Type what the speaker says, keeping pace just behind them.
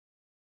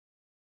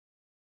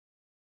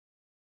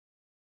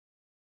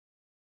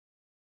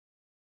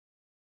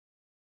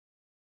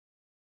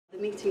The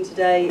meeting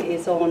today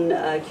is on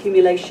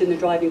accumulation, the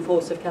driving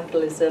force of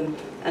capitalism,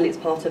 and it's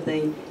part of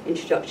the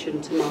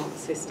introduction to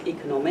Marxist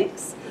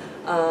economics.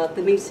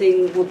 The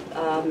meeting will,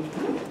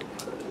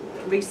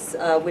 Rhys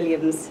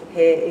Williams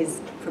here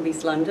is from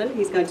East London.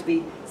 He's going to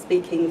be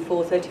speaking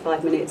for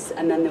 35 minutes,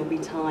 and then there'll be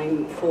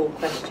time for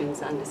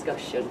questions and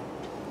discussion.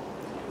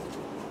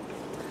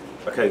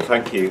 Okay,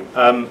 thank you.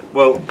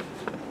 Well,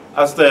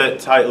 as the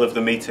title of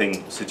the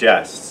meeting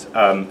suggests,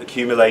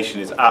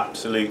 accumulation is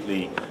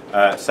absolutely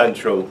a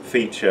central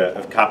feature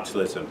of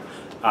capitalism,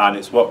 and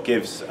it's what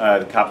gives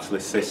the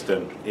capitalist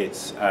system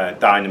its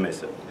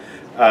dynamism.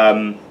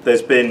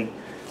 There's been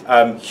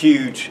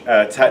huge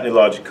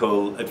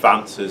technological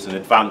advances and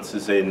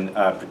advances in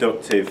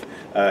productive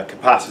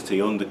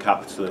capacity under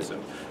capitalism,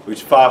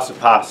 which far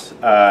surpass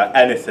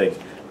anything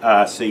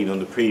seen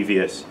under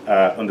previous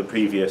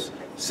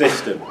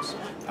systems.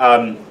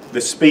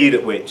 The speed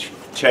at which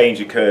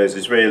change occurs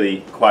is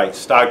really quite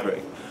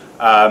staggering.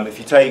 If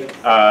you take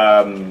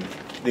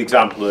the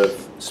example of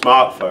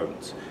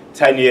smartphones,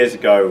 10 years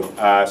ago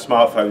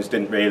smartphones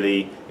didn't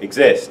really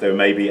exist. They were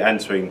maybe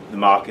entering the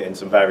market in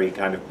some very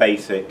kind of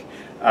basic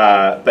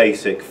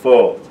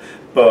form.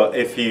 But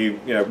if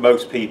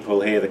most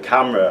people hear the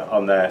camera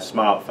on their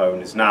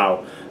smartphone is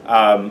now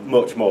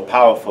much more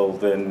powerful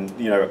than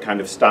a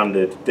kind of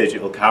standard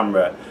digital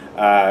camera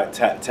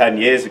 10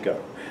 years ago.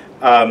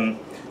 And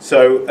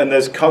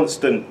there's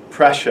constant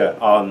pressure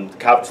on the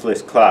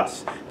capitalist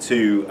class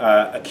to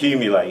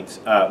accumulate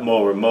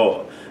more and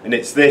more, and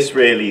it's this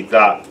really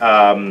that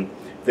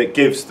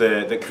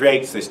that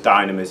creates this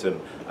dynamism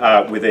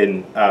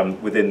within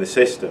the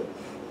system.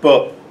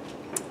 But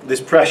this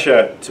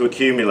pressure to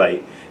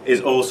accumulate is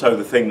also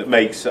the thing that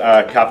makes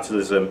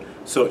capitalism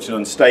such an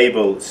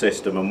unstable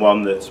system and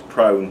one that's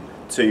prone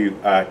to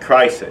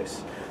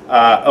crisis.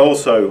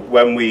 Also,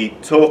 when we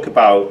talk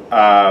about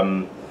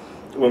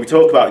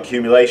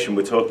accumulation,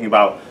 we're talking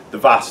about the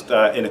vast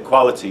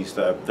inequalities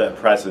that are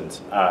present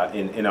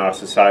in our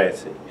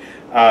society.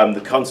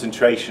 The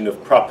concentration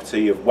of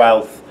property, of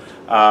wealth,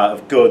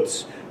 of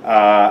goods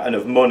and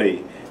of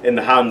money in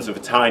the hands of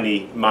a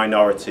tiny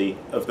minority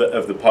of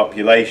the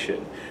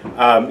population.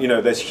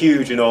 There's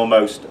huge and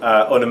almost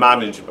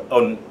unimaginable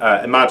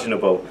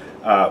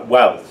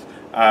wealth.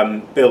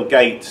 Bill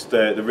Gates,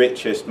 the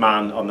richest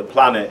man on the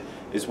planet,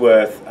 is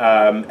worth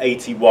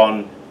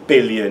 $81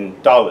 billion.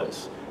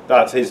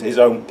 That's his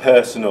own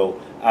personal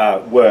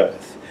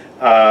worth.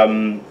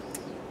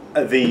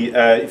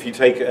 If you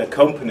take a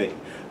company,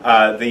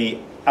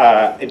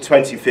 in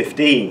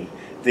 2015,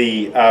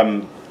 the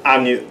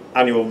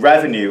annual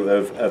revenue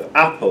of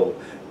Apple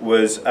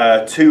was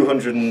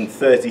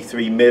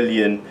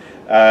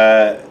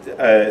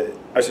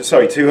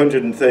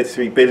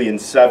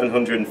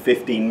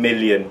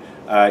 233,715,000,000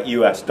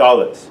 US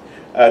dollars.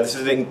 This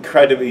is an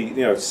incredibly,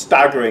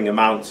 staggering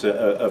amounts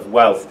of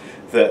wealth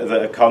that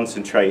are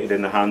concentrated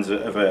in the hands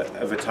of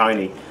a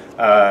tiny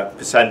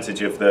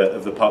percentage of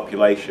the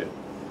population.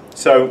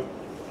 So,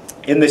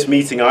 in this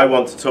meeting, I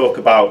want to talk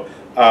about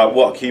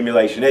what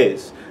accumulation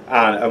is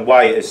and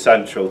why it is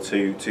central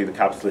to the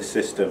capitalist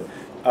system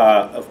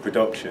of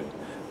production.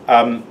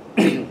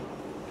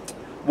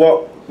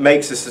 What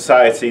makes a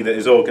society that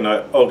is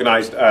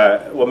organised,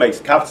 what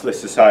makes a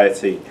capitalist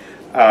society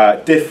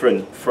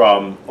different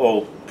from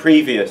all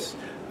previous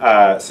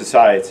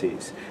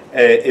societies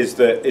is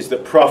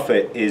that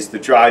profit is the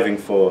driving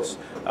force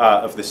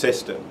of the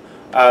system.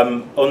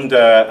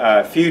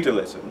 Under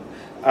feudalism,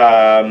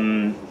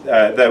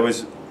 there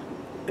was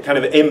a kind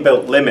of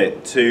inbuilt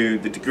limit to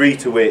the degree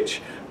to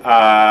which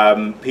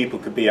people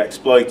could be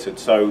exploited.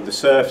 So the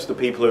serfs, the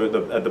people who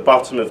are at the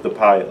bottom of the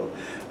pile,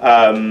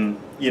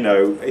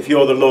 if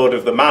you're the lord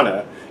of the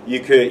manor, you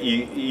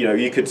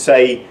could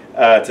say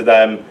to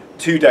them,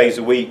 2 days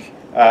a week,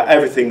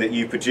 everything that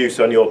you produce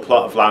on your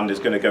plot of land is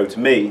going to go to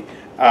me,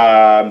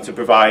 to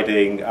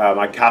providing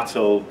my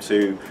cattle,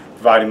 to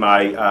providing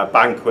my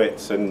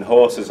banquets and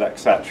horses,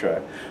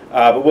 etc.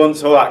 But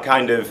once all that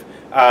kind of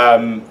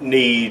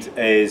need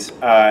is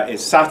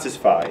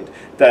satisfied,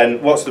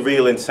 then what's the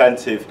real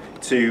incentive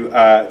to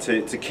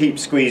keep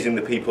squeezing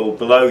the people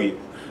below you,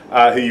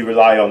 who you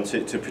rely on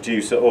to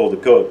produce all the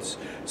goods?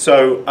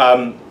 So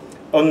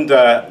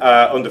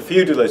under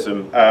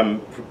feudalism,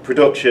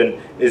 production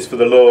is for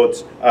the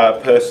lord's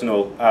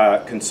personal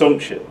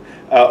consumption.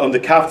 Under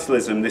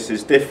capitalism, this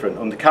is different.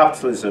 Under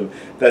capitalism,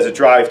 there's a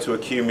drive to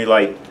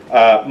accumulate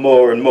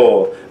more and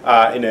more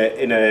in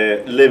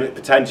a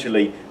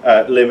potentially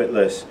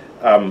limitless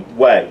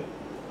way.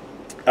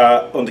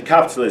 Under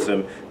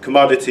capitalism,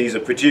 commodities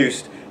are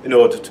produced in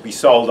order to be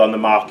sold on the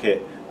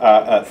market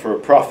for a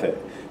profit.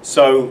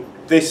 So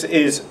this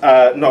is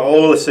not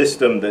all a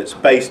system that's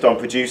based on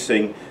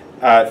producing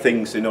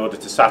things in order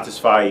to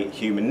satisfy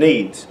human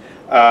needs,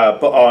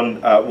 but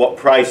on what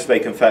price they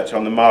can fetch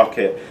on the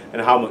market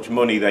and how much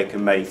money they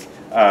can make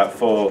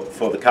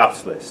for the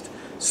capitalist.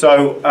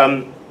 So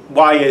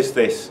why is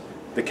this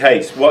the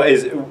case? Why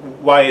is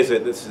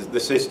it that the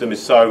system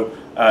is so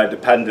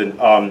dependent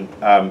on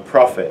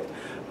profit?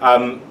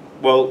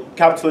 Well,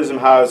 capitalism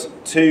has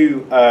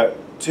two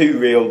two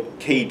real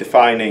key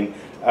defining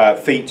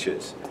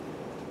features.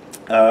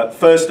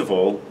 First of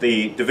all,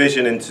 the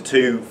division into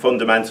two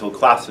fundamental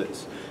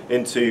classes,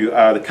 into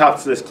the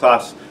capitalist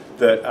class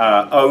that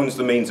owns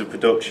the means of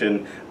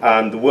production,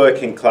 and the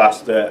working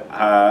class that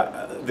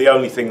the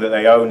only thing that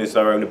they own is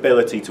their own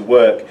ability to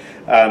work,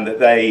 and that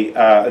they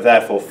are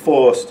therefore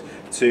forced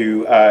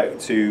to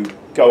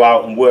go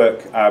out and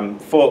work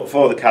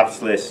for the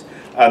capitalists,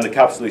 and the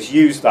capitalists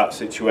use that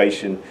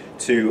situation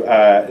to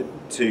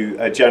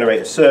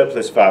generate a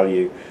surplus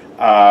value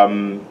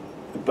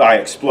by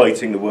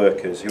exploiting the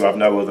workers who have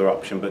no other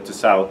option but to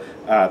sell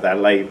their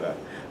labour.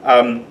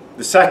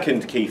 The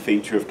second key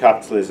feature of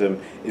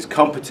capitalism is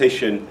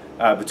competition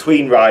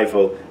between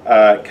rival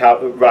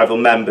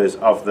members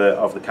of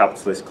the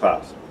capitalist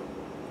class.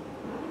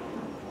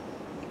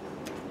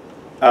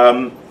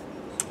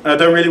 I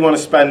don't really want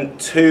to spend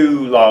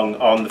too long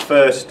on the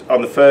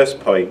first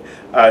point,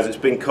 as it's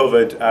been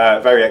covered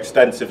very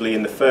extensively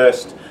in the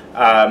first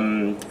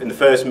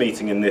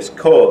meeting in this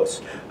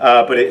course.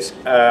 But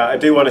I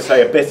do want to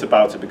say a bit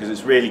about it because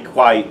it's really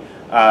quite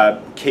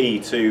key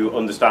to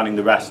understanding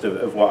the rest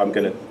of what I'm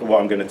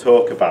going to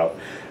talk about.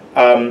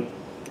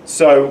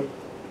 So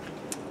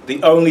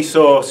the only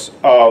source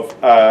of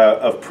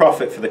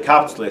profit for the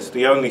capitalists,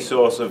 the only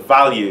source of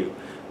value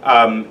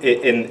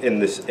in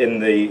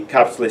the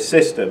capitalist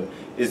system,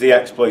 is the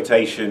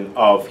exploitation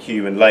of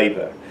human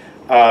labour.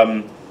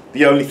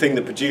 The only thing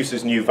that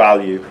produces new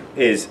value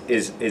is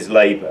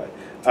labour.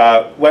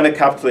 When a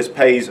capitalist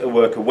pays a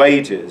worker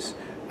wages,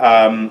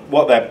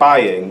 what they're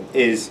buying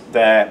is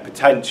their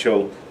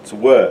potential to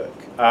work,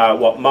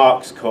 what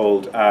Marx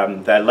called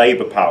their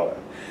labour power.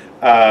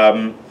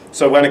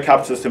 So when a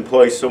capitalist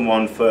employs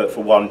someone for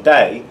one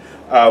day,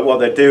 what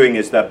they're doing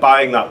is they're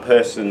buying that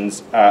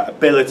person's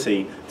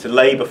ability to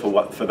labour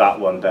for that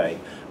one day,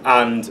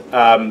 and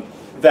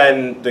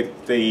then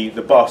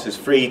the boss is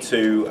free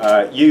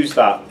to use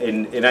that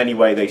in any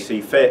way they see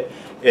fit,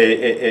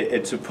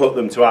 to put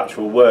them to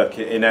actual work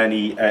in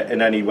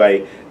any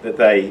way that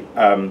they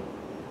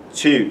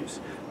choose.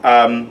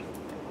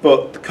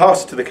 But the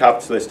cost to the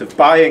capitalist of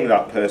buying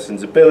that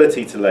person's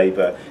ability to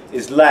labour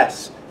is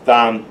less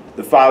than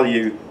the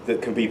value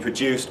that can be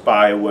produced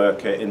by a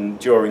worker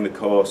during the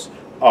course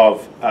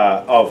of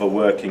a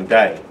working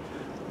day.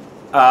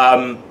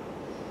 And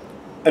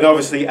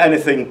obviously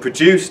anything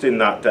produced in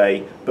that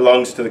day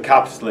belongs to the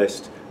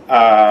capitalist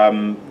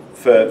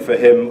for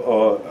him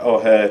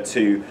or her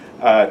to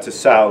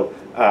sell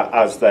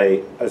as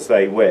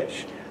they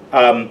wish.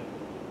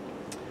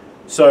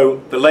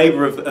 So the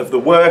labour of the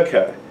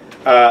worker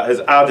has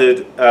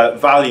added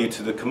value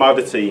to the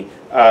commodity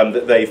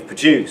that they've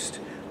produced,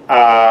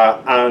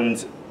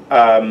 and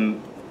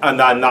then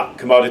that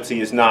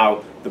commodity is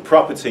now the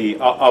property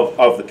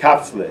of the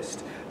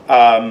capitalist.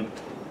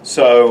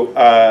 So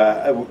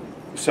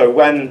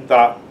when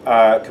that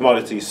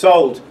commodity is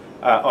sold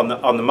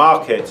on the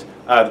market,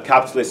 the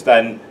capitalist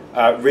then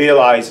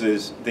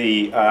realises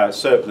the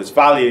surplus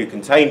value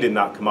contained in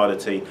that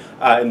commodity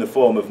in the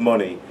form of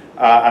money,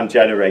 and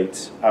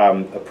generates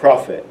a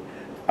profit.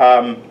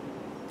 And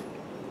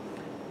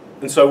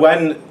so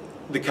when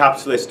the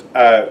capitalist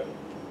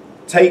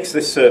takes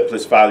this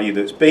surplus value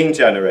that's being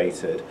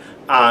generated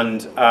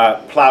and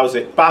ploughs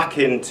it back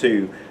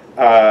into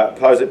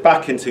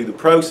the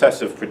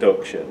process of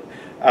production,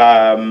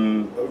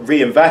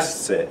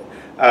 reinvests it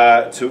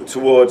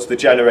towards the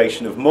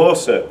generation of more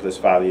surplus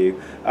value,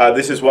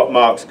 this is what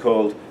Marx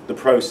called the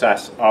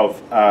process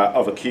of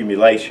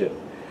accumulation.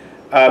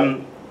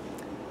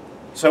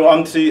 So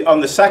on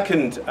the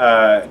second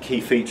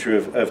key feature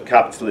of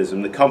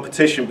capitalism, the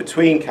competition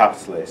between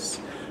capitalists.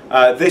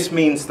 This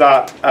means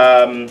that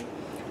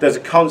there's a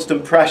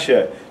constant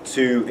pressure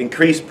to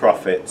increase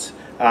profits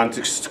and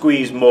to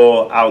squeeze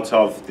more out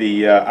of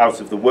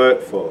the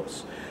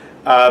workforce.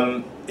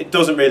 It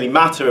doesn't really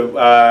matter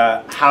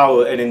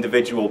how an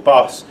individual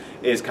boss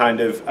is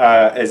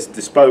is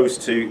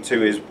disposed to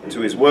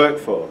his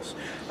workforce.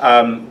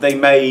 They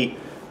may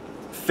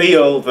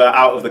feel that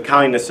out of the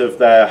kindness of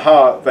their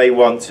heart they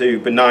want to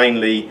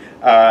benignly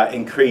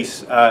increase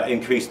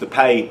the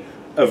pay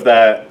of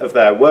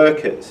their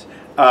workers,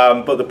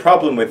 but the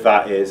problem with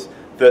that is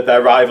that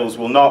their rivals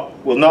will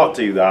not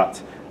do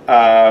that,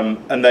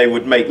 and they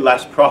would make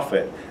less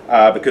profit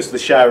because the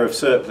share of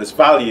surplus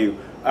value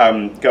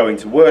going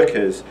to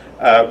workers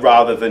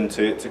rather than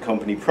to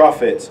company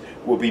profits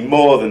will be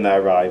more than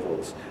their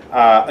rivals,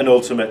 and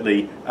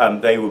ultimately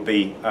they would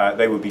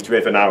be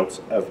driven out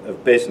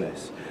of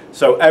business.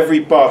 So every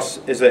boss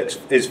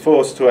is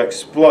forced to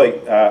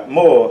exploit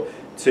more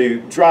to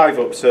drive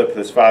up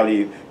surplus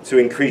value to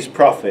increase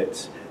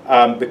profits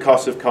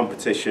because of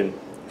competition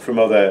from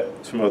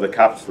other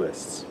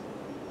capitalists.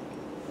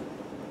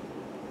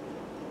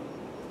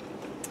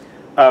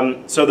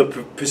 So the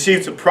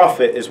pursuit of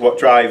profit is what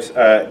drives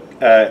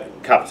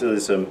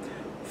capitalism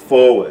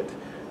forward.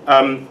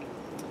 I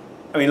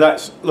mean,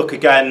 let's look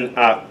again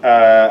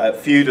at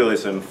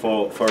feudalism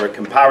for a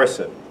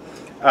comparison.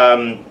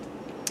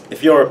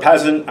 If you're a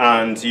peasant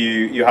and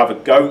you have a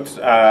goat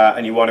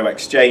and you want to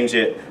exchange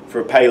it for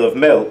a pail of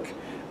milk,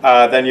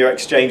 then you're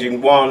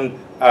exchanging one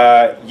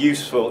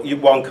useful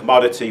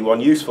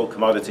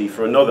commodity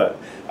for another.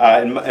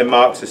 In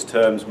Marxist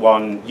terms,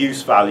 one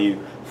use value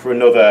for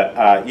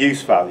another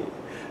use value.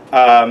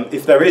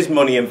 If there is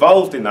money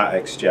involved in that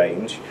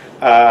exchange,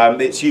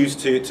 it's used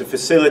to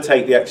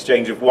facilitate the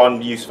exchange of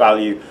one use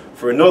value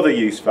for another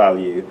use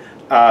value,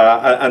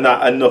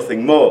 and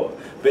nothing more.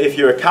 But if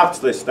you're a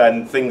capitalist,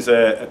 then things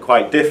are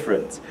quite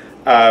different.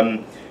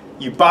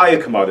 You buy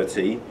a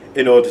commodity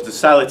in order to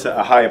sell it at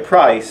a higher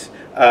price,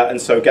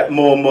 and so get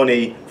more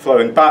money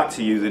flowing back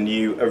to you than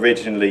you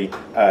originally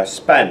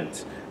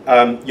spent.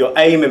 Your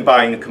aim in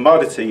buying a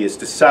commodity is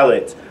to sell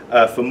it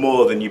for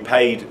more than you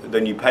paid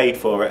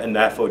for it, and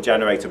therefore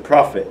generate a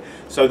profit.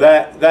 So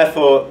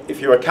therefore,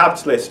 if you're a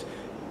capitalist,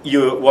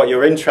 what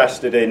you're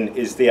interested in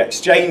is the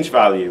exchange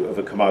value of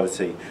a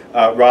commodity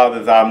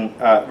rather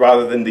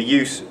than the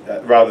use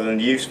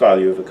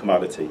value of a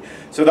commodity.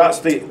 So that's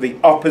the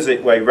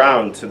opposite way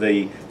round to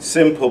the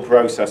simple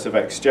process of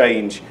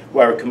exchange,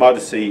 where a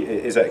commodity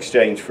is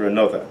exchanged for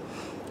another.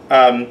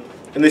 And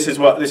this is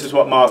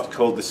what Marx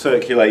called the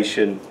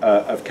circulation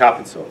of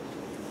capital.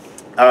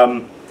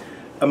 And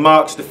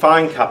Marx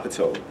defined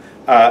capital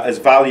as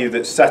value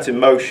that's set in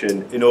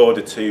motion in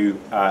order to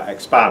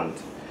expand.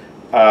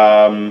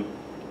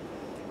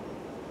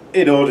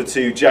 In order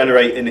to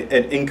generate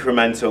an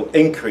incremental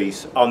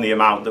increase on the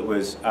amount that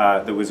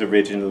was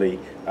originally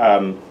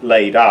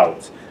laid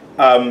out.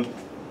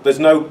 There's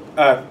no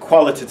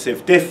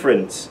qualitative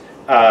difference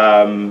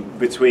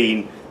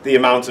between the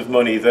amount of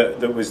money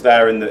that was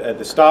there at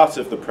the start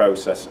of the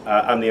process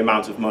and the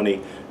amount of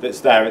money that's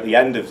there at the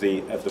end of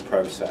the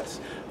process.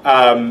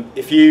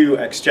 If you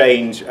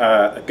exchange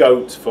a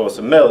goat for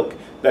some milk,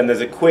 then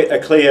there's a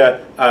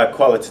clear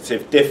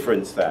qualitative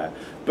difference there.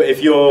 But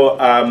if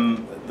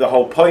the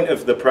whole point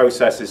of the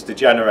process is to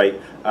generate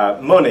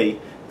money,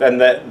 then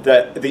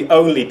the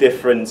only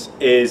difference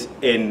is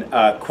in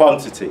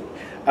quantity.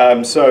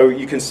 So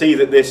you can see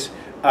that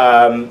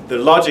the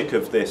logic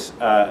of this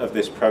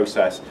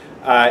process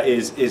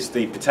is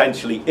the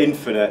potentially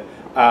infinite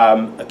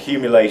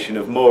accumulation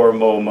of more and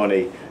more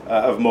money,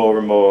 of more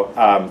and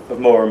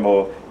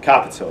more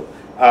capital.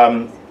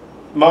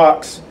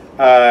 Marx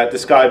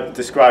described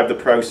the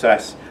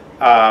process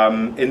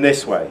in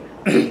this way.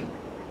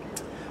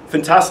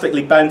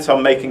 Fantastically bent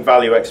on making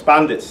value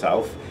expand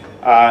itself,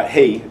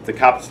 he, the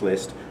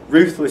capitalist,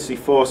 ruthlessly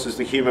forces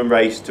the human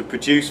race to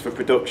produce for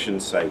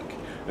production's sake,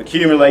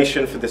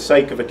 accumulation for the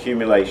sake of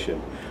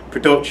accumulation,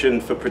 production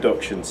for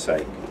production's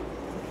sake.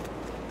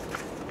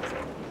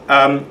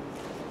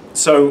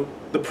 So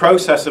the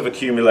process of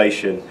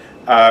accumulation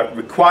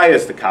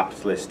requires the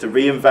capitalist to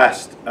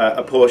reinvest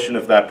a portion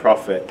of their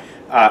profit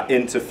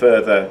into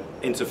further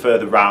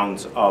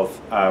rounds of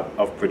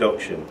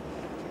production.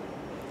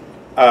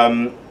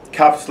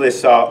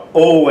 Capitalists are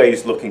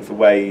always looking for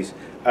ways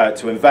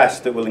to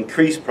invest that will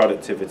increase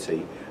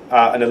productivity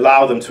and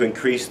allow them to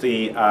increase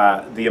the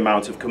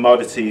amount of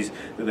commodities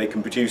that they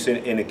can produce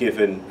in a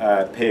given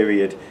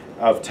period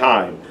of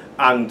time,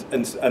 and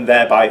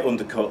thereby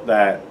undercut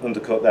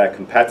their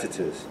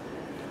competitors.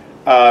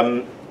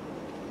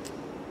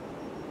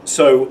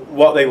 So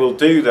what they will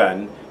do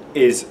then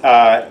is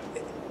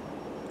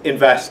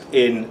invest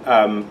in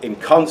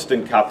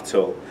constant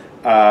capital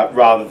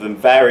rather than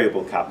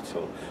variable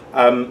capital.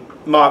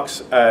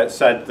 Marx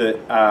said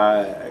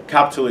that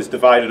capital is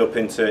divided up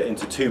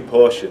into two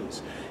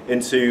portions.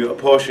 Into a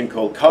portion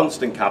called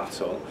constant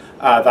capital,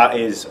 that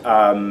is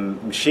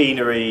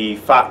machinery,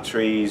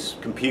 factories,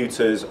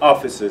 computers,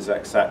 offices,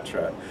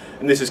 etc.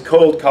 And this is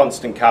called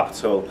constant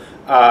capital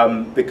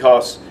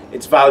because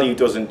its value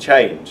doesn't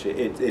change,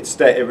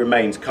 it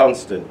remains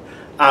constant.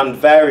 And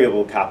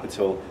variable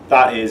capital,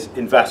 that is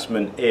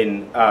investment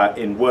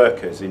in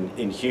workers,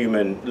 in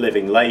human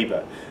living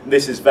labour.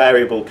 This is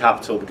variable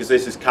capital because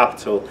this is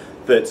capital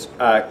that's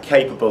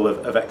capable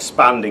of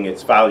expanding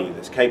its value,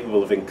 that's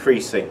capable of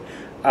increasing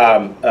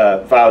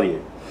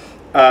value.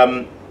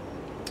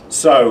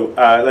 So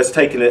let's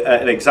take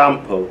an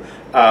example.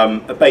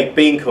 A baked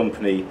bean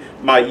company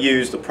might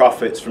use the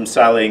profits from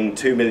selling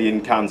 2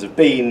 million cans of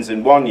beans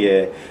in 1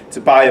 year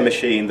to buy a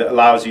machine that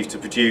allows you to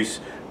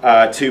produce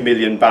 2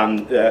 million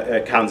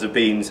cans of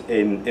beans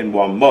in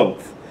 1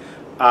 month.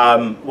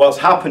 What's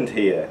happened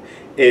here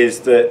is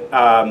that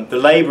the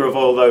labour of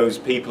all those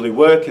people who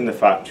work in the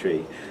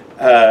factory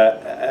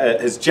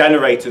has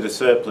generated a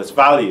surplus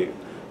value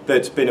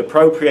that's been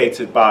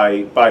appropriated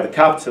by the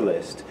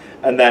capitalist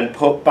and then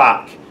put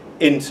back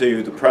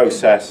into the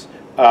process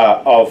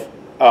of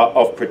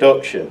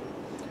production.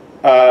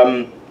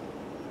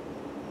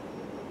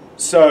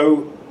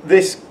 So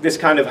this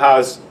kind of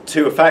has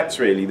two effects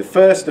really. The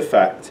first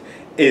effect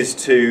is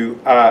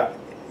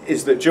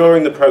that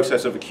during the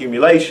process of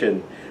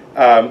accumulation,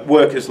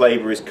 workers'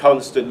 labour is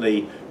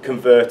constantly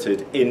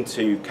converted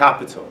into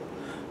capital.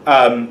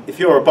 If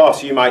you're a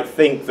boss, you might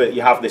think that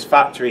you have this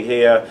factory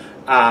here,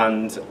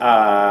 and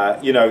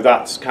you know,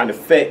 that's kind of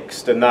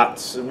fixed, and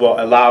that's what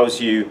allows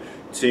you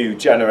to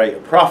generate a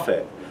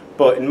profit.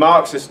 But in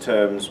Marxist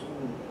terms,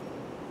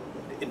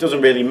 it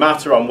doesn't really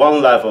matter on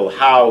one level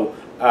how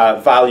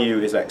value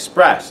is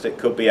expressed. It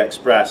could be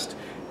expressed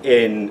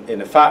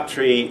in a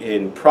factory,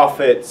 in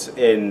profits,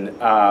 in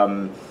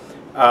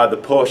the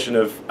portion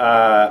of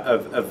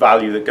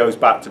value that goes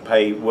back to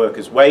pay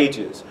workers'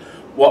 wages.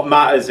 What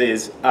matters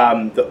is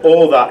that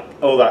all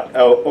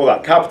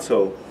that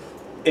capital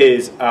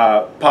is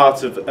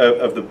part of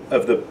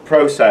the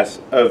process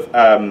of.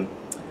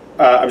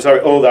 I'm sorry.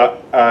 All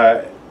that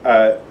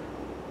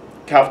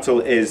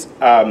capital is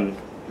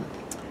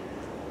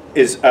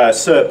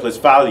surplus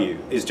value.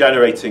 Is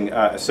generating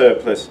a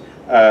surplus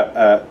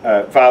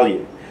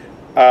value.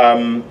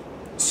 The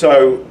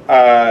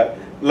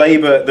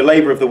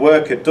labour of the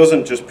worker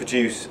doesn't just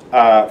produce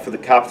for the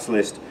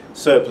capitalist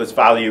surplus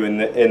value in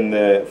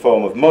the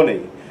form of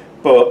money,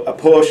 but a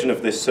portion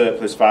of this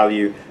surplus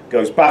value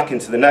goes back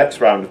into the next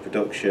round of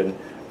production,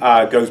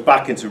 goes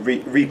back into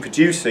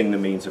reproducing the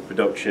means of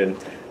production,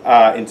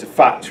 into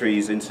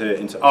factories,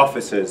 into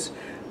offices,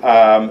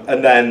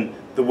 and then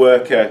the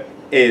worker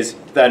is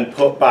then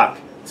put back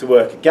to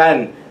work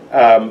again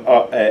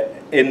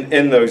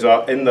in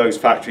those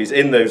factories,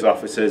 in those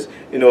offices,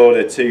 in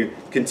order to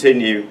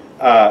continue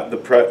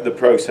the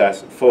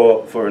process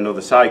for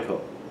another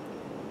cycle.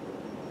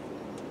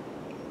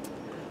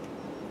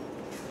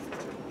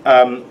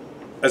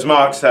 As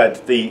Marx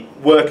said, the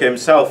worker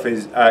himself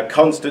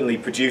constantly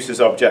produces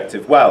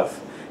objective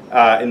wealth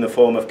in the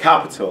form of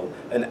capital,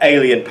 an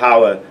alien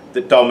power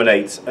that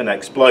dominates and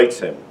exploits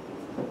him.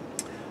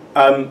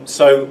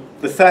 So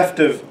the theft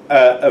of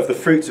the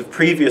fruits of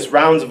previous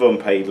rounds of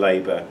unpaid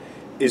labour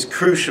is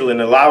crucial in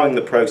allowing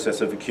the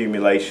process of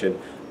accumulation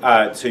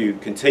to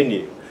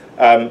continue.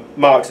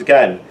 Marx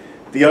again,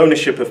 the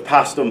ownership of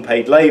past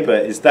unpaid labour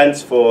is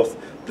thenceforth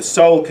the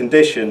sole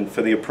condition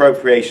for the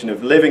appropriation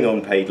of living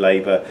unpaid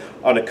labour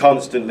on a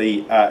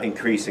constantly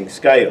increasing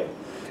scale.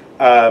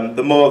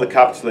 The more the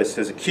capitalist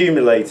has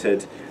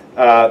accumulated,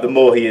 the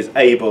more he is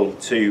able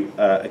to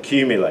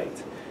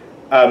accumulate.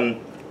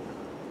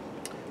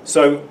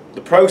 So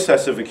the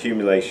process of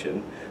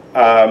accumulation,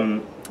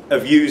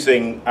 of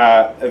using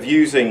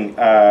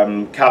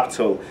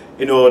capital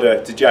in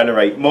order to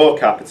generate more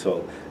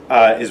capital,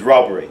 is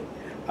robbery.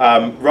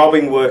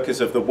 Robbing workers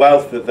of the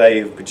wealth that they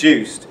have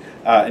produced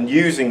and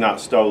using that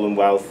stolen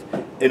wealth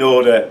in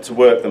order to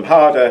work them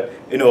harder,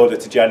 in order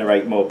to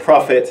generate more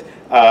profit,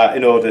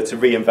 in order to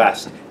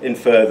reinvest in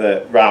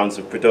further rounds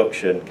of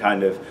production,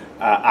 kind of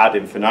ad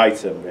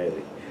infinitum,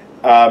 really.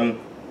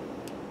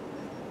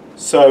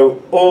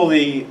 So all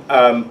the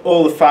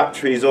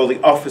factories, all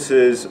the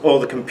offices, all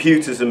the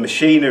computers and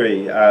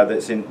machinery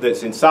that's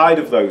inside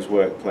of those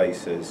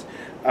workplaces,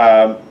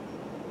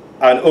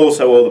 and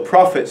also all the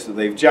profits that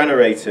they've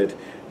generated,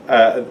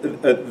 that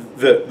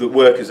the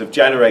workers have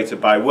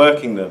generated by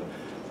working them,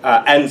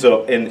 ends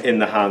up in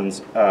the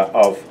hands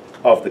of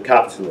the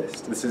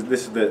capitalist. This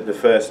is the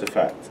first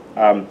effect.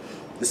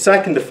 The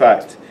second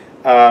effect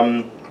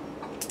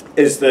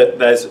is that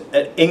there's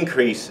an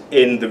increase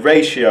in the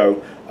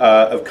ratio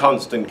of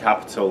constant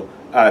capital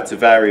to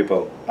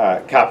variable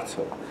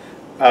capital.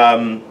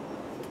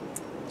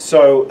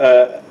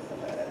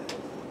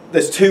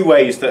 There's two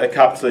ways that a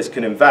capitalist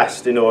can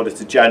invest in order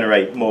to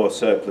generate more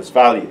surplus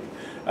value.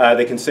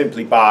 They can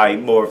simply buy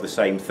more of the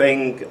same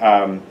thing.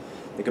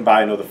 They can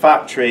buy another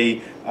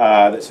factory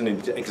that's an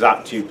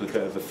exact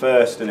duplicate of the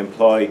first and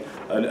employ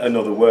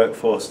another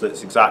workforce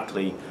that's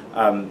exactly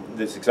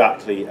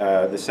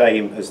the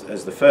same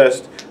as the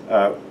first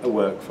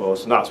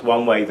workforce, and that's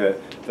one way that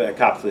a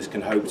capitalist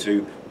can hope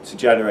to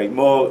generate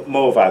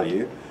more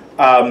value.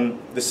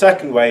 The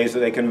second way is that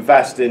they can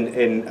invest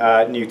in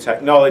new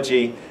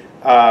technology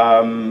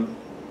and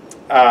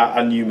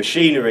new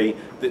machinery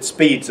that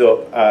speeds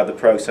up the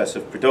process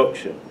of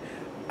production.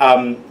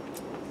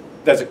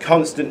 There's a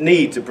constant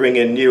need to bring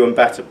in new and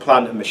better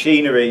plant and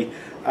machinery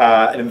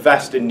and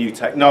invest in new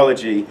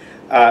technology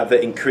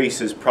that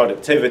increases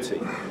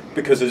productivity.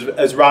 Because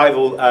as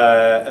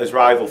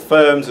rival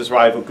firms, as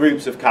rival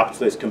groups of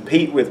capitalists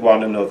compete with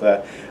one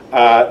another,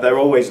 they're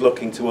always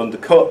looking to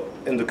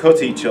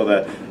undercut each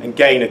other and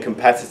gain a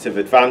competitive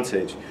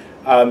advantage.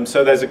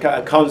 So there's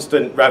a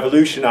constant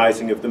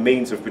revolutionising of the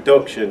means of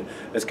production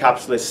as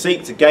capitalists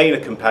seek to gain a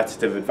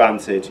competitive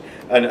advantage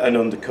and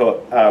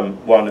undercut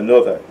one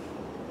another.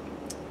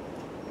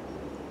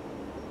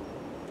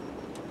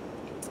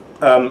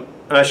 And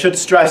I should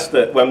stress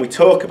that when we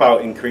talk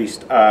about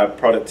increased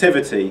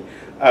productivity,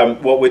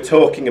 what we're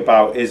talking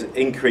about is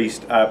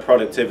increased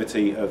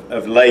productivity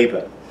of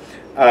labour.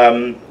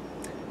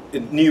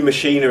 New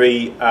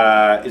machinery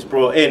is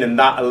brought in, and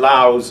that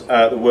allows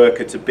the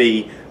worker to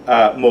be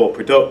more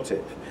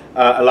productive,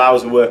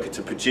 allows the worker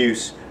to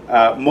produce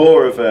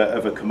more of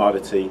a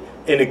commodity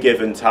in a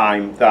given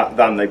time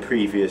than they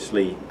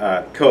previously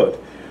could.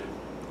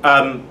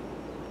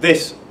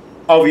 This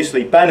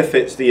obviously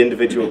benefits the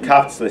individual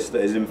capitalist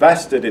that is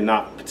invested in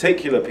that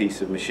particular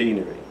piece of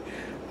machinery.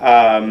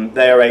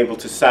 They are able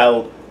to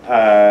sell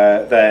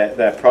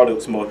their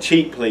products more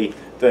cheaply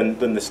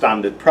than the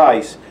standard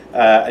price,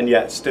 and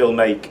yet still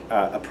make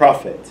a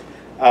profit.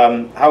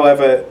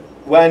 However,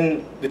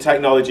 when the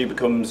technology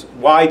becomes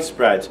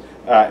widespread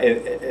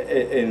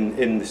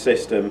in the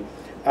system,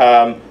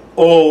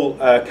 all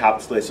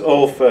capitalists,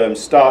 all firms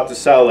start to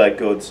sell their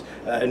goods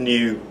at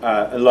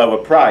a lower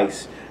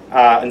price,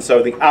 and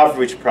so the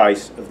average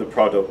price of the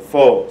product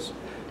falls.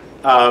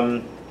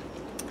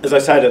 As I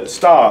said at the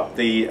start,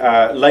 the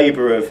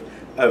labour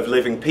of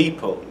living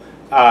people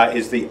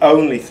is the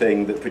only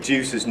thing that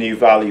produces new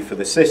value for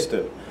the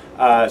system,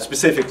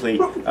 specifically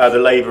the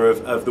labour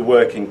of the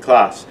working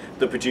class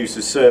that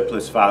produces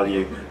surplus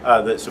value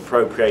that's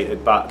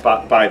appropriated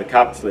by the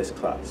capitalist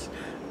class.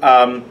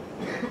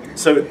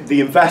 So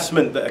the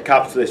investment that a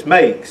capitalist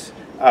makes,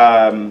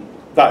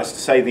 that is to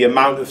say the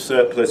amount of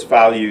surplus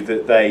value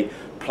that they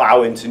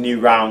plough into new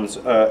rounds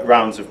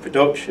of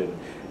production,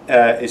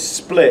 is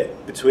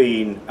split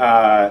between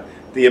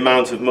the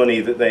amount of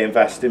money that they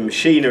invest in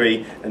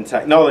machinery and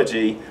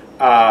technology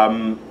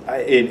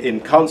in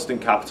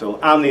constant capital,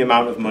 and the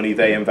amount of money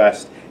they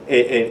invest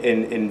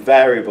in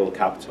variable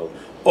capital.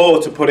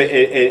 Or to put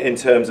it in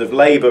terms of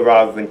labour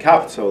rather than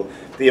capital,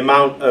 the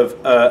amount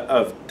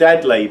of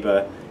dead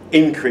labour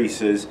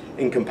increases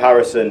in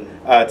comparison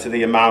to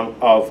the amount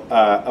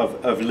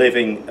of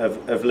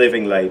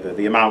living labour.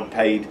 The amount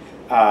paid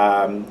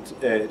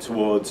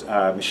towards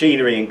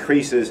machinery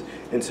increases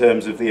in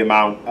terms of the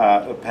amount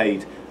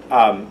paid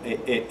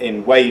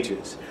in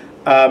wages.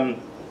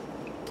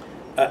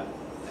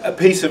 A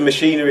piece of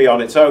machinery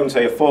on its own,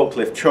 say a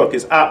forklift truck,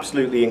 is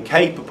absolutely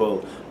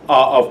incapable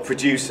of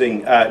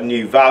producing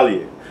new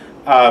value.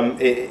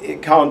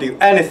 It can't do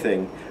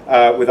anything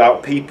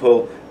without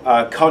people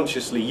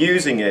consciously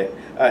using it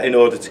in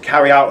order to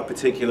carry out a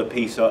particular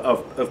piece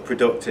of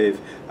productive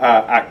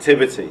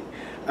activity.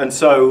 And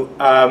so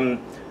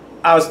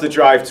as the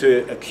drive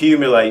to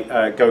accumulate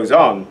goes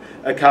on,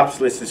 a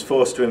capitalist is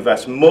forced to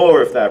invest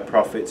more of their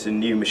profits in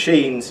new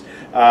machines,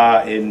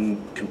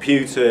 in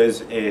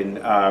computers, in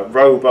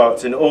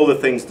robots, in all the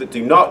things that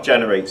do not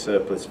generate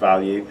surplus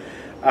value.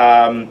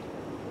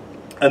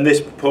 And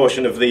this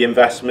proportion of the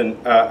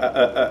investment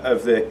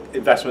that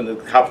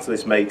the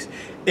capitalist makes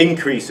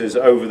increases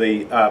over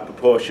the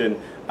proportion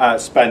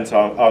spent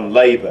on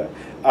labour,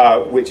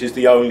 which is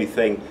the only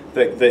thing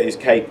that is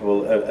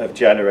capable of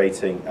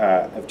generating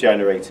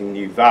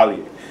new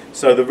value.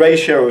 So the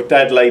ratio of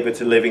dead labour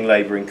to living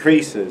labour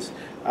increases,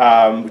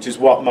 which is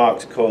what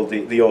Marx called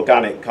the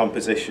organic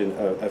composition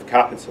of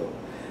capital.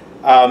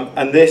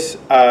 And this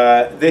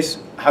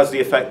has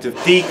the effect of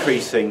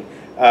decreasing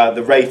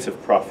the rate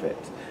of profit.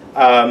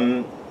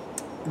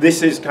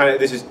 This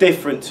is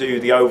different to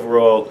the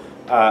overall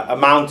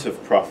amount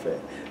of profit.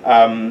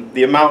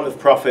 The amount of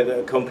profit that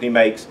a company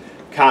makes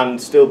can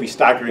still be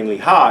staggeringly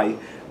high,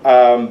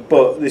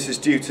 but this is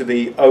due to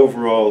the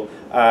overall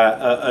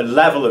a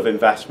level of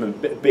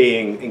investment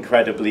being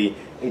incredibly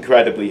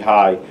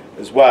high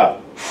as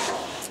well.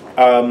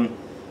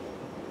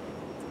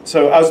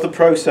 So as the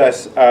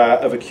process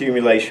of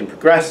accumulation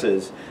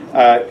progresses,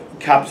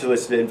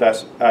 capitalists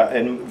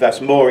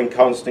invest more in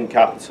constant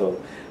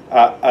capital,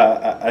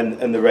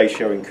 and the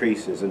ratio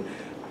increases. And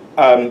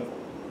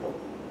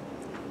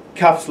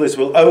capitalists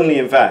will only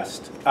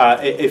invest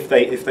if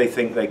they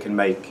think they can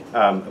make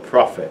a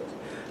profit.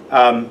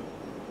 And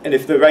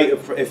if the rate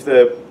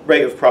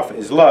of profit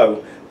is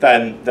low,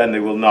 then they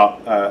will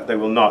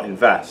not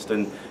invest.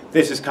 And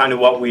this is kind of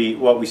what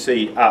we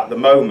see at the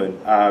moment.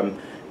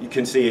 You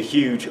can see a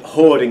huge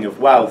hoarding of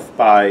wealth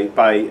by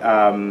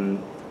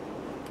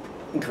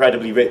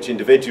incredibly rich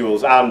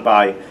individuals and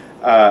by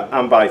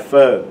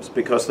firms,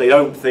 because they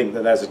don't think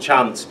that there's a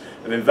chance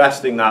of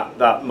investing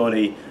that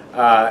money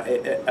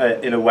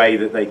in a way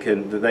that they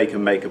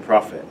can make a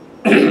profit.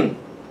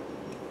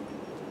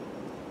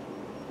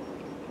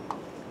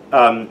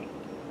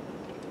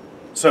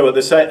 So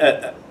there's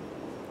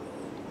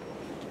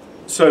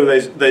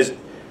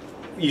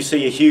you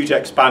see a huge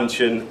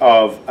expansion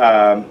of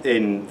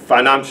in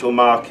financial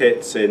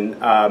markets, in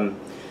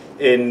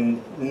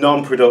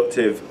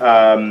non-productive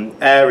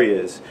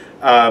areas,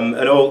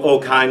 and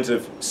all kinds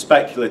of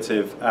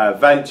speculative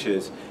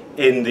ventures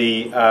in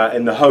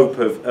the hope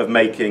of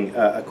making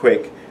a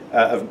quick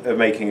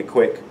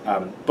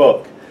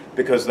buck,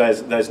 because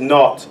there's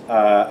not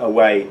a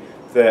way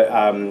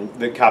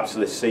that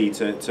capitalists see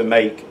to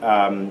make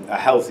a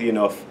healthy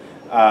enough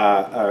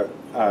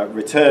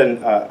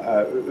return,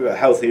 a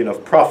healthy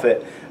enough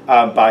profit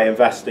by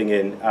investing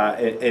in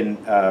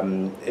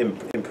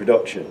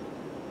production.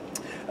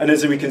 And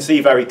as we can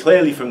see very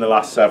clearly from the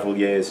last several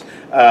years,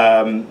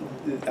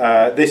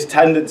 this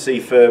tendency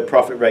for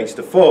profit rates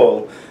to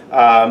fall,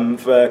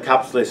 for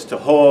capitalists to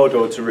hoard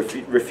or to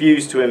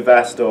refuse to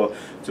invest or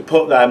to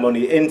put their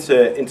money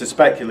into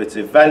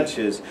speculative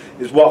ventures,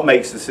 is what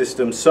makes the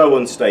system so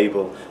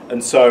unstable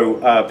and so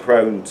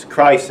prone to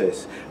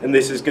crisis. And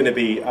this is going to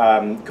be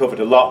covered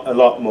a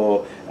lot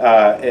more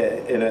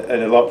in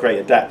a lot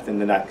greater depth in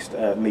the next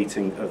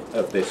meeting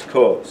of this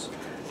course.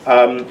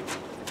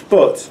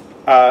 But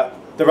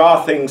there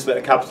are things that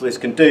a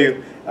capitalist can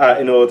do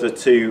in order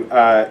to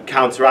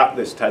counteract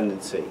this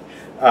tendency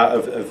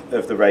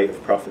of the rate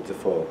of profit to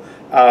fall.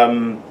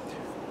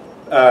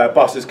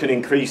 bosses can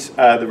increase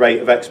the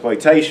rate of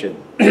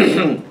exploitation.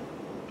 This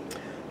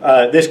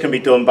can be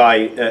done by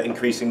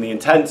increasing the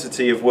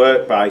intensity of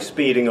work, by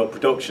speeding up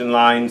production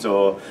lines,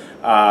 or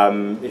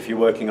if you're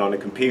working on a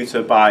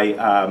computer, by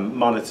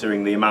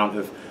monitoring the amount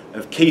of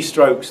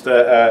keystrokes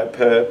that,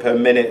 per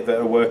minute that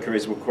a worker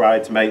is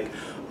required to make,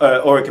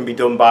 or it can be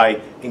done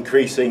by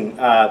increasing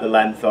the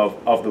length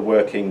of the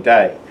working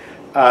day.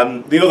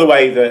 The other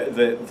way that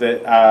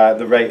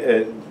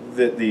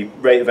the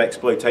rate of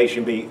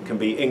exploitation can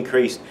be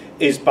increased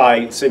is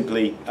by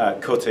simply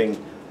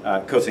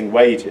cutting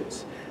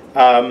wages.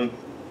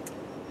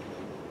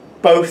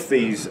 Both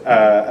these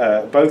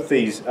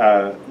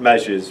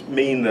measures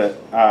mean that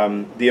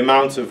the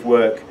amount of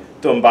work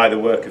done by the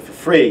worker for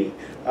free,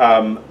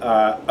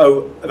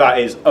 that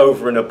is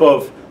over and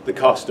above the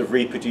cost of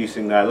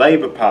reproducing their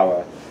labour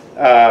power,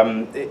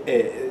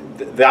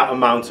 that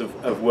amount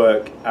of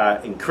work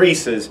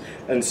increases,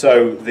 and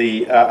so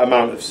the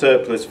amount of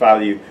surplus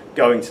value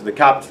going to the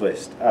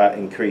capitalist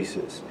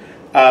increases.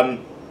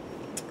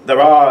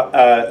 There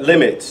are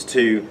limits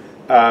to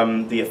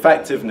the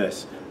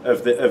effectiveness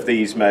of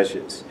these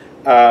measures.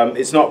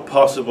 It's not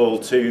possible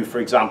to, for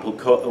example,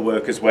 cut a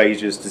worker's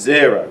wages to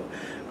zero.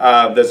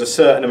 There's a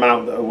certain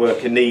amount that a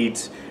worker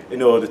needs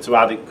in order to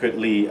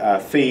adequately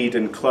feed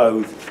and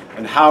clothe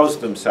and house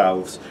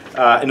themselves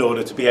in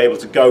order to be able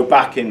to go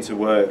back into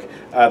work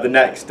the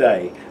next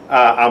day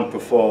and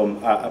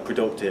perform a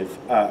productive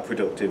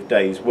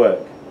day's work.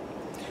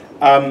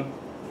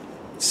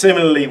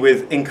 Similarly,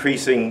 with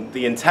increasing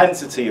the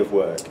intensity of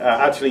work,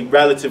 actually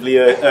relatively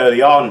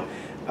early on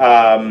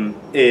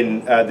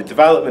in the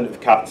development of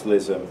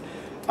capitalism,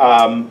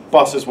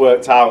 bosses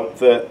worked out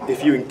that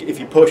if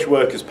you push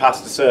workers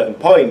past a certain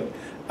point,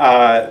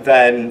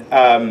 then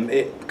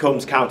it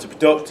becomes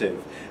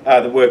counterproductive.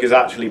 The workers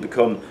actually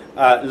become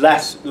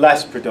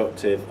less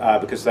productive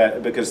because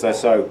they're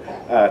so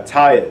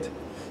tired.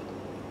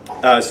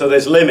 So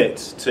there's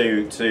limits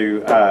to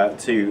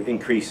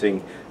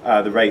increasing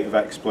the rate of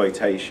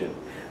exploitation.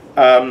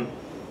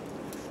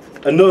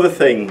 Another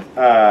thing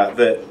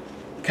that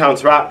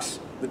counteracts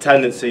the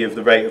tendency of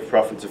the rate of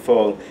profit to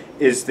fall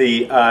is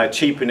the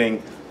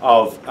cheapening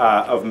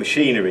of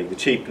machinery, the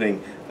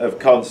cheapening of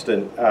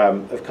constant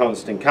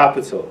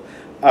capital.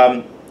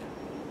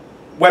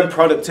 When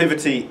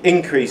productivity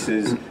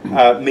increases,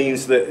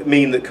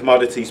 mean that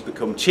commodities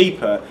become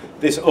cheaper.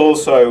 This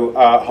also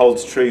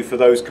holds true for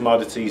those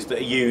commodities that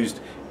are used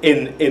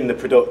in the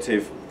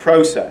productive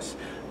process.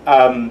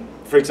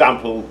 For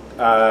example,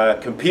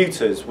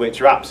 computers,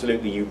 which are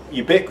absolutely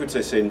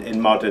ubiquitous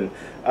in modern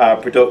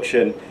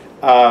production,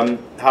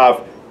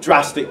 have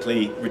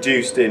drastically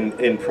reduced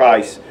in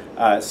price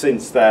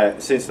since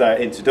their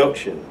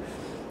introduction.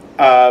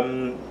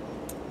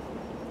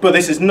 But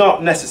this is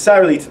not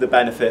necessarily to the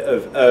benefit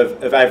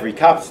of every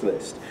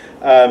capitalist.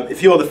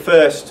 If you're the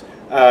first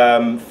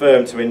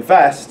firm to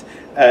invest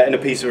in a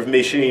piece of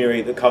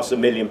machinery that costs £1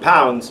 million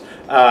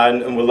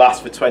and will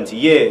last for 20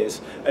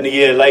 years, and a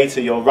year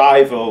later your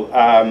rival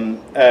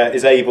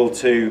is able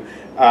to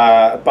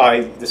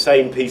buy the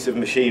same piece of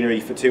machinery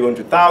for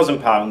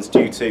 £200,000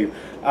 due to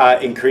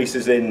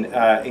increases in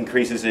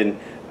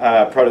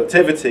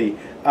productivity,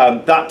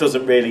 that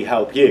doesn't really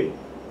help you.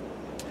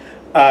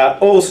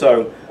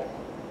 Also,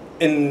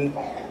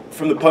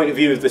 from the point of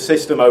view of the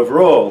system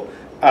overall,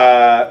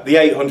 the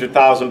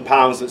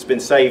 £800,000 that's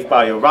been saved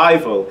by your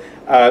rival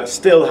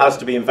still has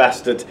to be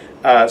invested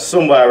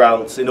somewhere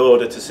else in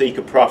order to seek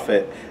a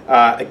profit,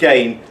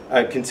 again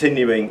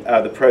continuing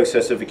the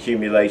process of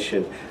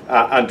accumulation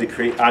and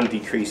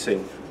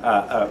decreasing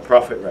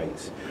profit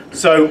rates.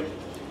 So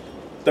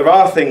there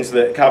are things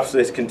that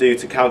capitalists can do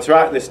to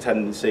counteract this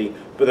tendency,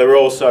 but there are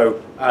also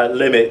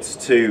limits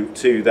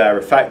to their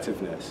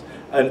effectiveness.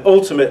 And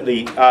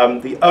ultimately,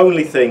 the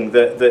only thing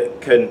that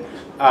can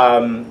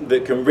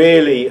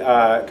really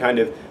that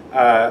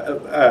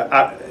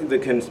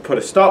can put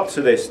a stop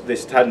to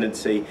this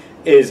tendency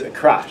is a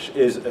crash,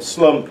 is a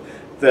slump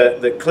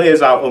that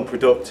clears out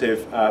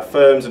unproductive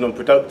firms and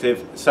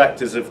unproductive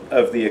sectors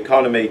of the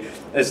economy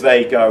as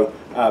they go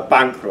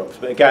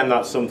bankrupt. But again,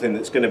 that's something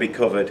that's going to be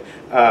covered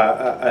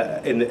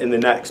in the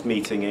next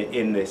meeting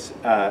in this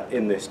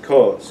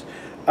course.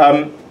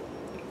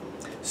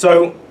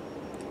 So,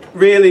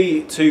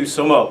 really, to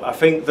sum up, I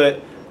think that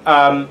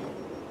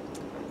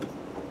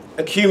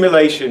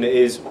accumulation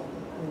is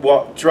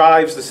what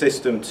drives the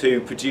system to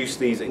produce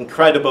these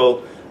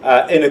incredible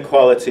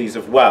inequalities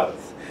of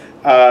wealth,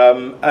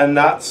 and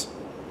that's,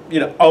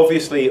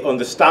 obviously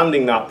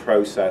understanding that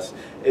process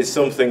is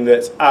something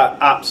that's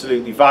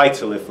absolutely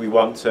vital if we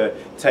want to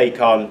take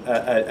on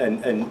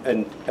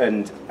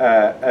and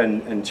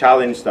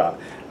challenge that.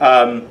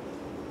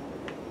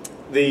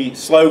 The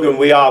slogan,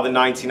 "We are the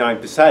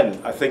 99%",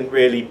 I think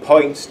really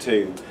points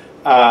to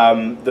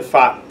the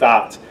fact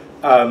that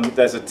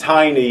there's a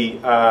tiny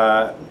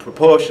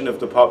proportion of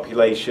the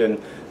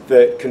population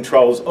that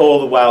controls all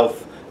the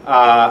wealth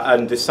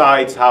and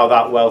decides how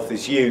that wealth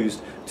is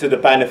used to the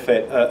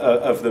benefit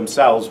of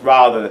themselves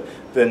rather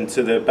than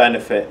to the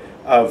benefit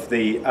of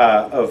the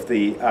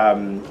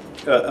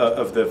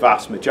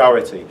vast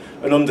majority.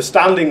 And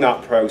understanding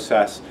that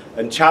process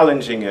and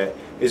challenging it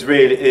is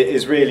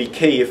really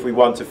key if we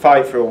want to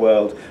fight for a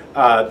world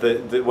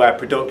where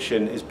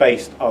production is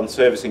based on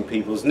servicing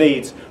people's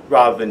needs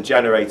rather than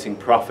generating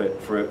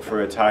profit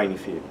for a tiny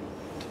few.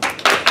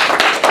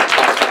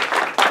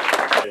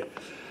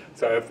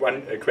 So I have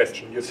one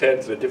question. You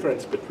said the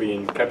difference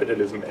between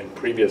capitalism and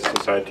previous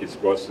societies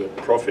was the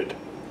profit.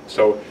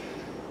 So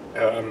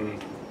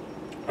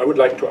I would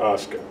like to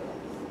ask,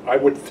 I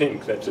would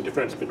think that the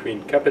difference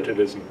between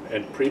capitalism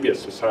and previous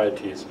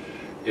societies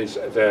is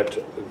that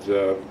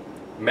the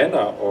manner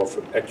of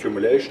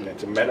accumulation and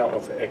the manner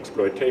of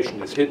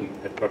exploitation is hidden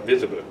and not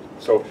visible.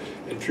 So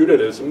in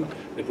feudalism,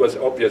 it was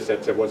obvious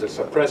that there was a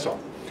suppressor,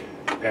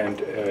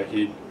 and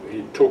he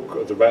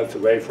took the wealth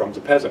away from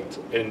the peasants.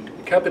 In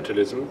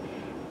capitalism,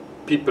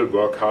 people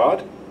work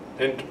hard,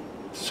 and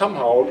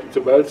somehow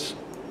the wealth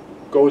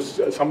goes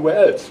somewhere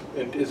else,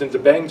 and is in the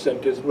banks,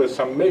 and is with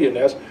some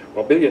millionaires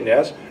or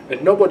billionaires,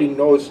 and nobody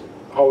knows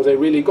how they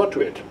really got to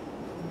it.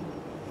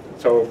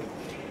 So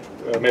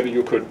maybe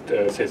you could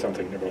say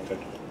something about that.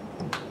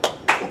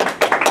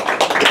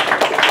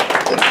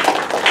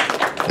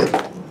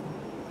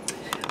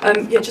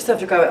 Yeah, just have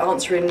to go at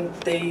answering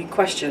the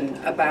question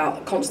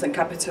about constant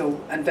capital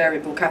and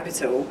variable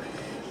capital.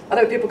 I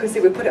know people can see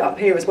we put it up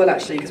here as well,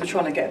 actually, because we're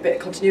trying to get a bit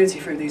of continuity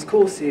through these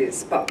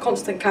courses, but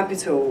constant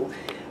capital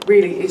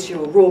really is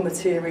your raw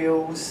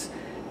materials,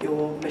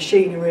 your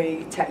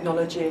machinery,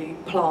 technology,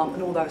 plant,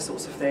 and all those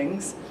sorts of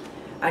things.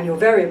 And your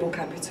variable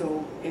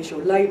capital is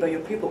your labour,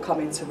 your people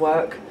coming to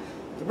work.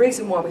 The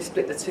reason why we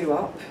split the two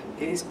up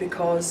is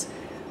because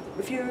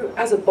if you,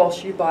 as a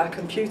boss, you buy a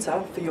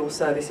computer for your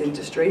service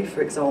industry,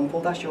 for example,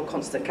 that's your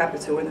constant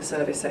capital in the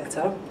service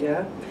sector,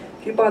 yeah?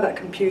 If you buy that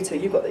computer,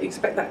 you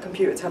expect that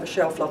computer to have a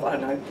shelf life, I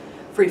don't know,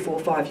 3, 4,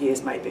 5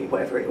 years maybe,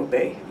 whatever it will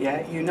be,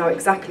 yeah? You know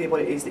exactly what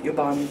it is that you're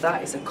buying with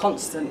that. It's a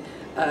constant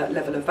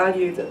level of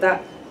value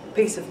that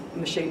piece of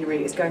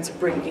machinery is going to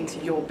bring into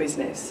your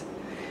business.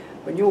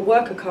 When your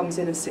worker comes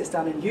in and sits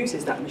down and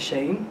uses that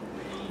machine,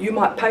 you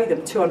might pay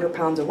them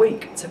 £200 a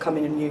week to come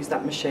in and use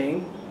that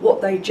machine.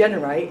 What they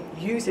generate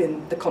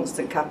using the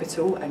constant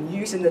capital and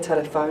using the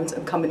telephones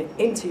and coming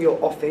into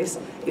your office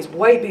is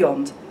way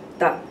beyond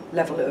that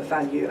level of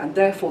value, and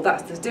therefore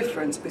that's the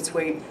difference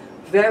between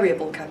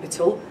variable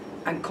capital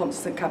and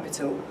constant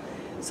capital.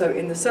 So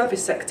in the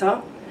service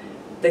sector,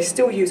 they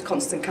still use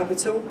constant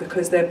capital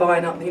because they're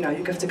buying up, you know,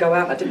 you have to go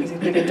out like these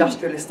big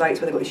industrial estates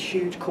where they've got these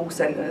huge call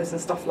centres and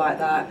stuff like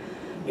that.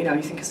 You know,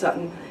 you think of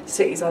certain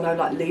cities, I know,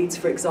 like Leeds,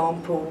 for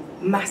example,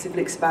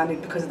 massively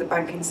expanding because of the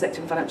banking sector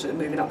and financial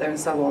moving up there and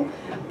so on.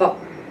 But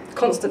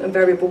constant and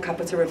variable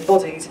capital are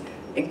embodied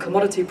in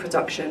commodity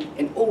production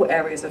in all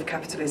areas of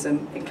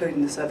capitalism,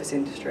 including the service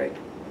industry.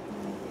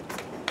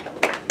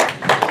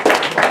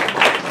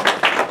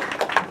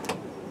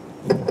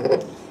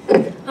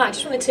 Hi, I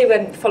just wanted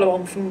to follow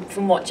on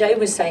from what Joe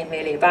was saying,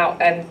 really, about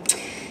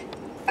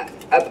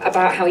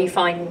how you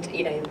find,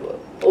 you know,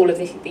 all of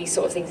these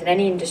sort of things in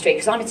any industry,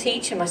 because I'm a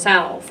teacher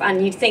myself,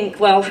 and you'd think,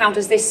 well, how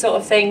does this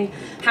sort of thing,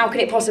 how can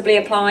it possibly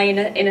apply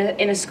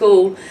in a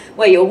school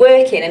where you're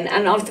working?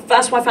 And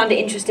that's why I found it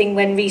interesting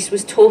when Rhys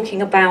was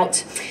talking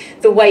about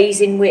the ways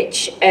in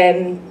which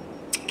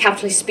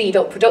capitalists speed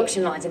up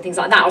production lines and things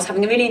like that. I was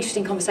having a really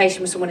interesting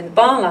conversation with someone in the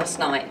bar last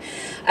night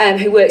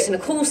who works in a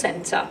call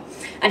centre,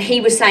 and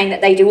he was saying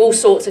that they do all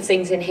sorts of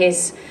things in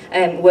his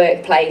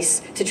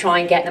workplace to try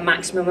and get the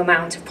maximum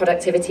amount of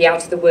productivity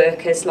out of the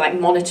workers, like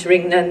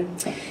monitoring them,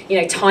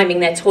 you know, timing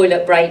their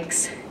toilet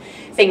breaks,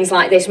 things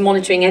like this,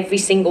 monitoring every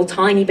single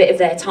tiny bit of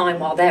their time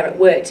while they're at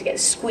work to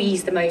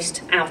squeeze the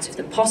most out of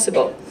them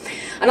possible.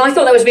 And I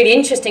thought that was really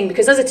interesting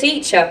because as a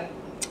teacher,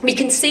 we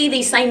can see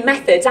these same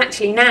methods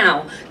actually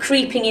now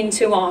creeping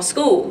into our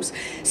schools.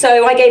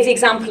 So I gave the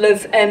example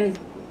of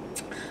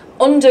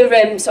under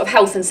sort of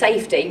health and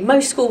safety,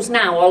 most schools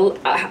now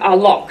are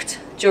locked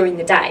during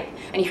the day,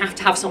 and you have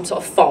to have some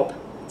sort of fob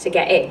to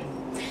get in.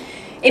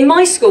 In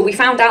my school, we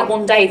found out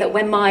one day that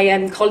when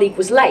my colleague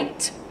was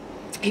late,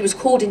 he was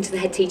called into the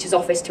head teacher's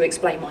office to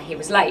explain why he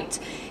was late.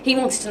 He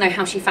wanted to know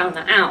how she found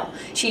that out.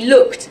 She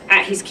looked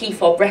at his key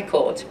fob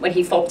record when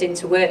he fobbed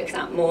into work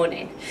that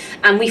morning,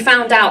 and we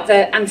found out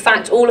that, in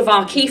fact, all of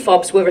our key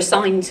fobs were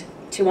assigned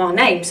to our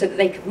name so that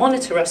they could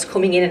monitor us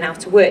coming in and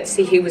out of work to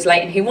see who was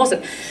late and who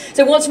wasn't.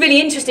 So what's really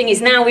interesting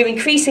is now we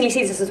increasingly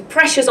see this as the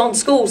pressures on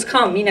schools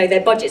come, you know,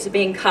 their budgets are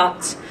being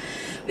cut,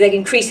 they're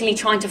increasingly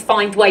trying to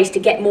find ways to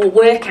get more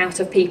work out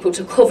of people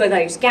to cover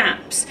those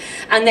gaps.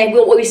 And then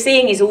what we're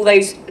seeing is all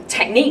those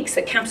techniques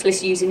that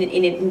capitalists use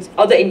in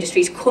other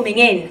industries coming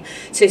in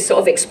to sort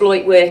of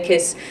exploit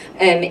workers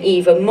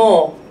even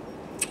more.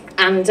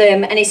 And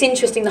it's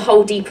interesting, the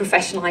whole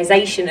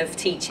deprofessionalisation of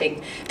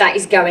teaching that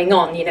is going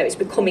on. You know, it's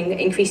becoming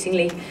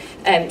increasingly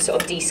sort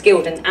of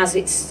de-skilled, and as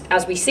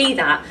we see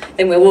that,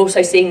 then we're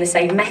also seeing the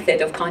same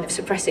method of kind of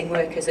suppressing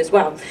workers as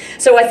well.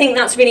 So I think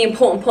that's a really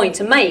important point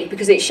to make,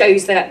 because it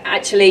shows that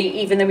actually,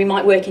 even though we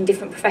might work in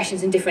different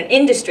professions and different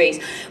industries,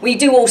 we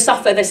do all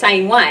suffer the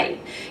same way.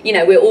 You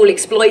know, we're all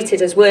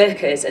exploited as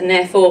workers, and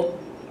therefore,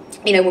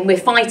 you know, when we're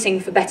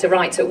fighting for better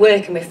rights at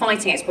work and we're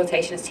fighting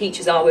exploitation as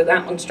teachers are, we're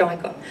out on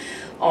strike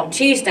on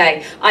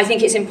Tuesday, I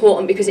think it's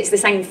important because it's the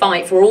same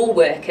fight for all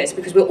workers,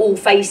 because we're all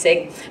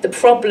facing the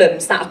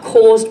problems that are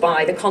caused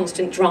by the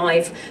constant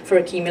drive for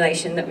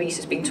accumulation that Rhys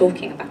has been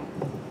talking about.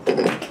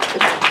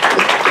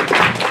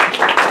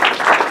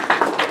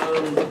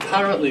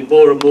 Apparently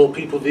more and more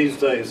people these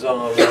days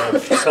are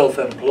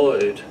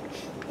self-employed,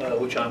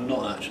 which I'm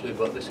not actually,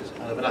 but this is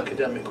kind of an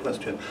academic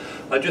question.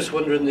 I just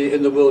wonder,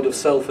 in the world of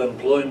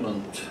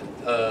self-employment,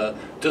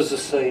 does the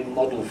same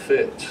model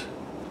fit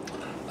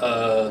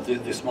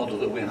this model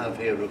that we have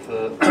here of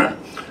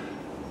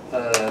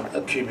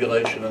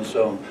accumulation and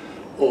so on,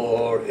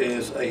 or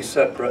is a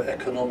separate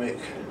economic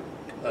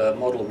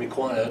model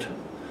required?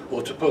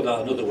 Or to put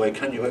that another way,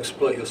 can you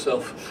exploit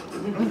yourself?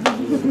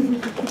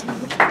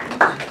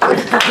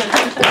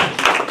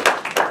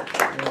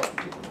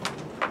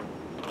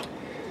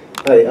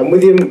 Hey, I'm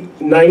with you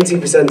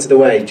 90% of the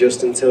way,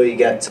 just until you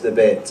get to the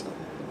bit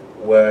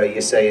where you're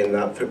saying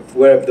that,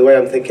 the way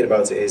I'm thinking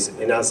about it is,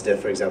 in Asda,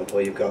 for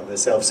example, you've got the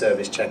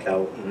self-service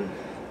checkout,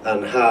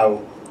 and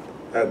how,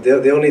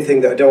 the only thing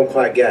that I don't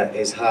quite get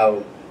is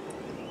how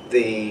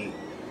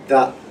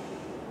that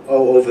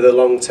over the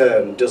long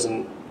term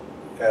doesn't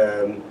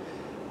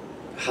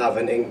have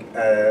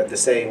the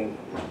same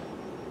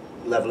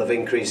level of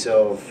increase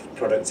of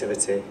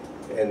productivity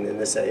in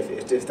the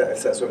if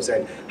that's what I'm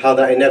saying, how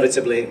that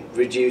inevitably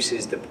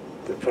reduces the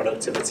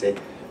productivity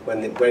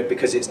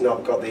because it's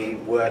not got the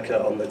worker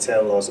on the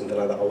till or something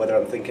like that, or whether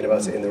I'm thinking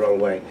about it in the wrong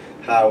way,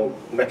 how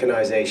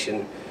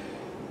mechanisation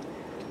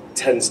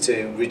tends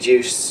to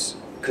reduce,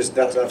 because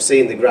I've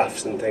seen the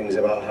graphs and things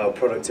about how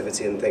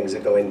productivity and things are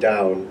going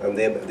down, and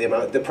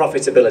the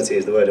profitability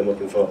is the word I'm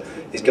looking for,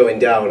 is going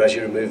down as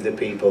you remove the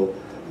people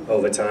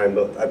over time,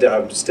 but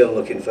I'm still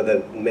looking for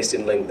the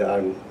missing link that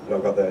I'm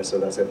not got there, so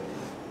that's it.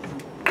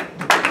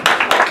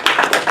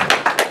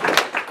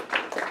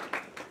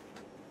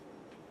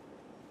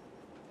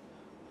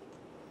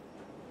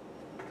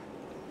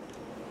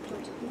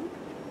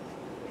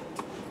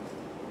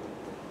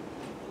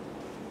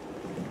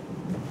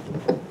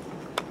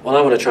 Well,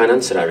 I want to try and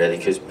answer that really,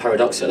 because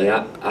paradoxically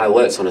I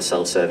worked on a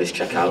self-service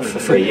checkout for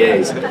 3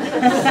 years. And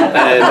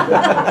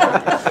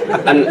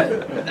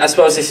I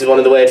suppose this is one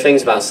of the weird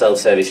things about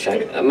self-service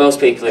check. Most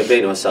people who've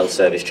been to a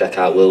self-service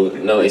checkout will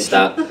notice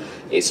that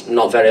it's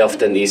not very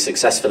often that you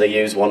successfully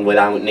use one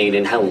without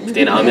needing help, do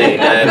you know what I mean?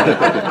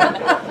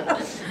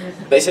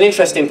 But it's an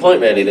interesting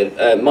point really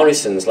that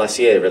Morrison's last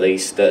year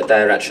released that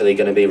they're actually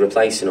going to be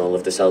replacing all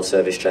of the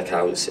self-service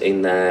checkouts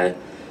in their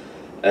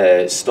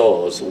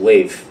stores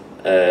with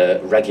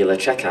regular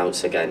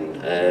checkouts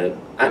again,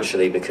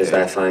 actually because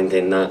they're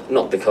finding that,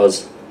 not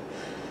because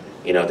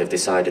you know they've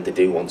decided they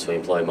do want to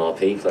employ more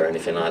people or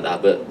anything like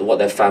that, but what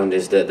they've found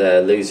is that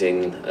they're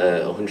losing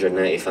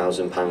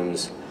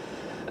 £180,000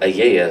 a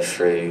year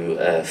through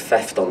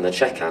theft on the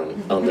checkout,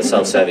 on the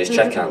self-service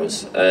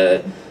checkouts.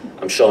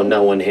 I'm sure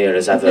no one here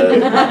has ever done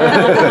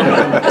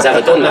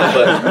that,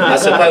 but I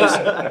suppose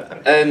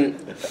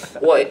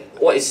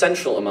what is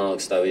central to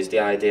Marx though is the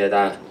idea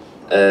that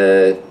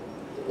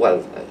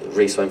well,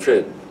 Rhys went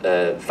through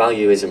it.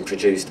 Value isn't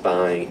produced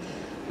by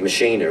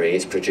machinery,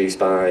 it's produced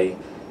by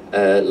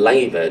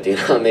labour, do you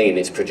know what I mean?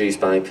 It's produced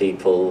by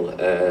people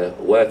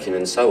working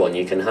and so on.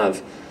 You can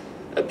have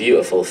a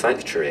beautiful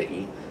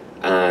factory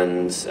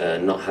and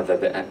not have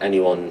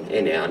anyone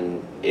in it,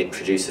 and it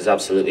produces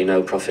absolutely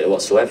no profit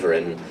whatsoever.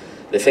 And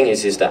the thing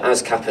is that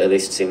as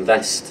capitalists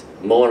invest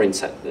more in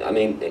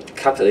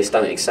capitalists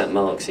don't accept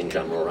Marx in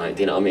general, right?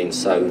 Do you know what I mean?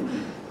 So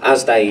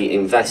as they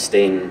invest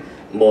in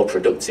more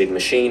productive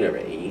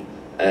machinery,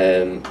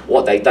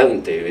 what they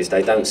don't do is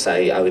they don't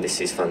say, oh, this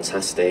is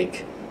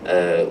fantastic,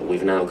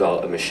 we've now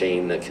got a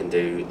machine that can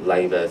do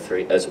labour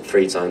three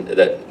times,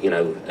 that, you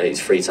know, it's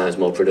 3 times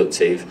more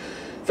productive,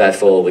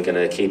 therefore we're going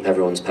to keep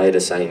everyone's pay the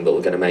same, but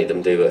we're going to make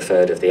them do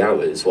 1/3 of the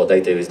hours. What they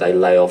do is they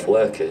lay off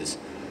workers,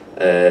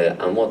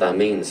 and what that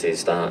means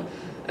is that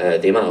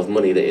the amount of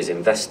money that is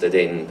invested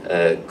in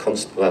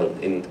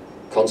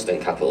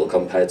constant capital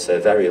compared to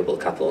variable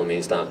capital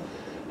means that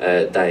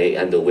they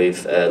end up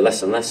with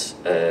less and less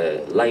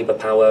labour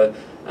power,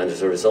 and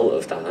as a result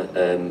of that,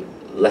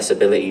 less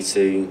ability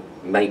to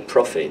make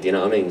profit, you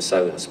know what I mean?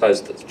 So I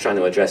suppose that's trying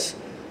to address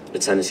the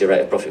tendency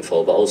rate of profit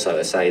fall, but also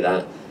to say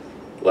that,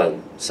 well,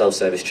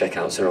 self-service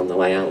checkouts are on the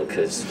way out,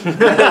 because...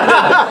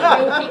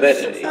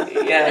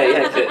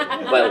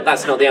 well,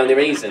 that's not the only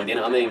reason, you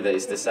know what I mean? But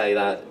it's to say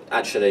that,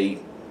 actually,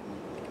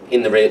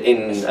 in the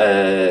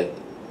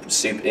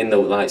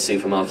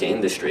supermarket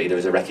industry, there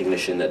is a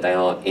recognition that they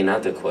are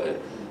inadequate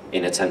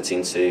in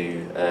attempting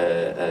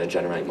to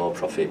generate more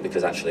profit,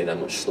 because actually they're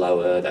much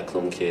slower, they're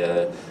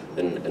clunkier,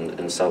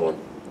 and so on.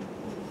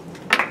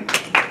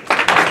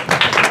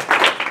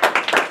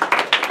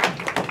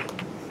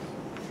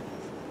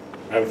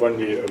 I have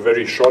only a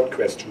very short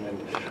question, and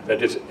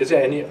that is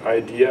there any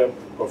idea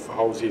of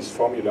how these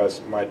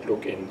formulas might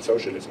look in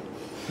socialism?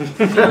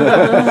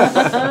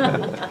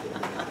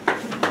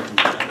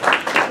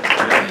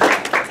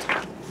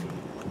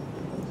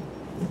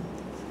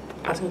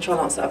 I was going to try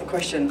and answer that other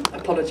question.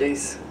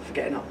 Apologies for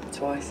getting up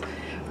twice.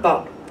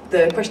 But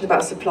the question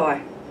about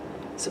supply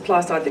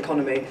side of the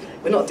economy.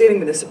 We're not dealing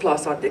with the supply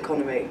side of the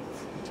economy.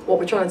 What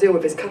we're trying to deal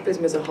with is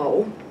capitalism as a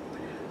whole,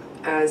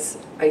 as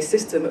a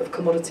system of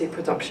commodity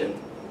production,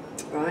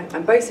 right?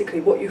 And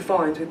basically what you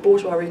find with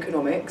bourgeois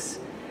economics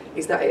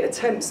is that it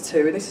attempts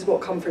to, and this is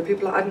what come through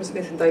people like Adam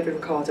Smith and David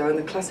Ricardo and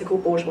the classical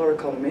bourgeois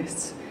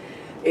economists,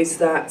 is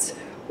that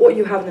what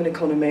you have in an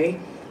economy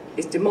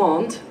is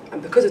demand,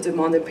 and because of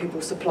demand then people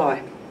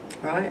supply,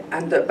 right?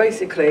 And that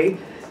basically,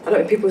 I don't know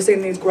if people have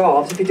seen these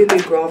graphs, if you did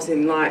these graphs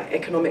in like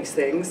economics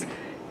things,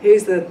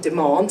 here's the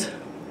demand,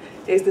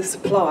 here's the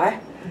supply,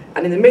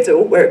 and in the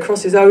middle, where it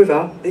crosses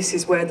over, this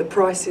is where the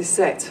price is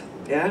set,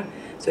 yeah?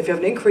 So if you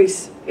have an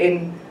increase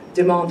in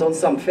demand on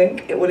something,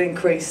 it will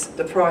increase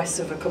the price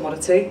of a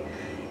commodity.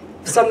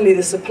 Suddenly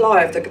the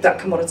supply of that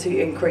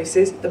commodity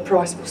increases, the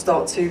price will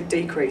start to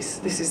decrease.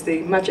 This is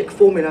the magic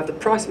formula of the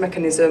price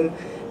mechanism,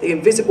 the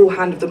invisible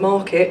hand of the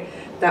market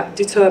that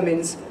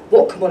determines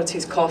what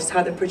commodities cost,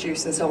 how they're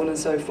produced, and so on and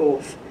so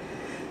forth.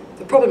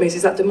 The problem is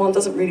that demand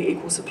doesn't really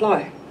equal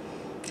supply.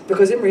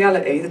 Because in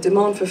reality, the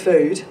demand for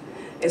food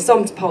in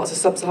some parts of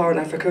sub-Saharan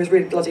Africa is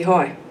really bloody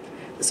high.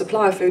 The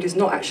supply of food is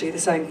not actually the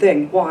same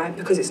thing. Why?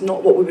 Because it's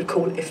not what we would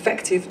call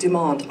effective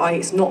demand, i.e.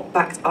 it's not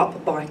backed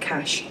up by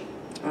cash.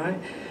 Right?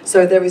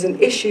 So there is an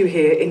issue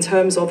here in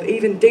terms of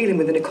even dealing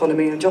with an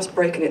economy and just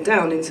breaking it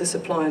down into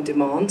supply and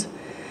demand.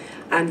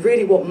 And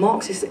really what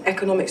Marxist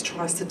economics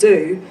tries to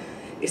do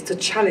is to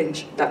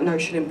challenge that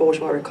notion in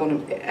bourgeois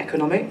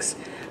economics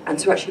and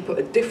to actually put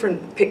a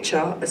different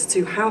picture as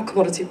to how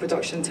commodity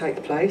production takes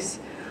place,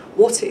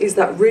 what it is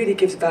that really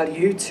gives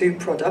value to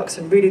products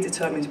and really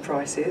determines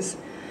prices.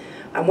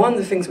 And one of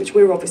the things which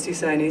we're obviously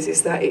saying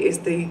is that it is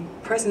the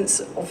presence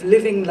of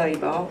living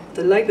labour,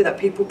 the labour that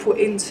people put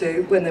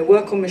into when they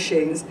work on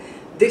machines.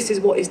 This is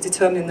what is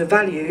determining the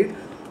value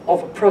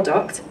of a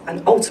product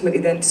and ultimately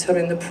then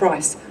determining the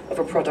price of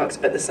a product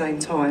at the same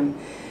time.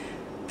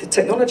 The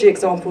technology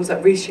examples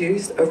that Rhys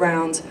used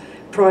around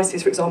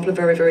prices, for example, are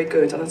very, very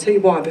good. And I'll tell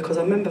you why, because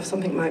I remember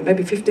something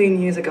maybe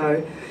 15 years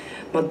ago,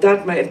 my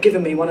dad may have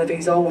given me one of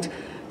these old,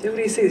 do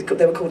you see,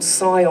 they were called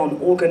Scion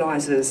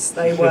organisers.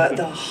 They were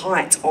the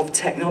height of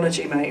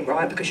technology, mate,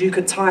 right? Because you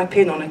could type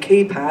in on a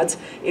keypad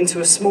into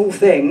a small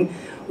thing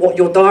what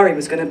your diary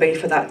was going to be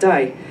for that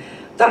day.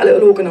 That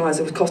little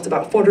organiser would cost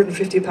about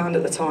 £450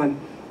 at the time,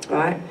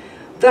 right?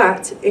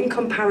 That, in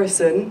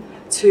comparison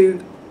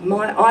to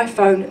my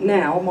iPhone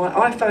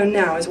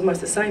now is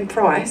almost the same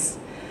price.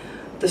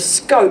 The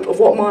scope of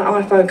what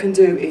my iPhone can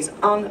do is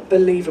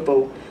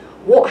unbelievable.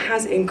 What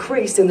has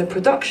increased in the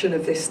production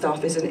of this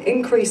stuff is an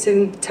increase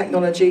in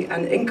technology,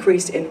 an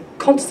increase in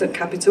constant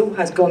capital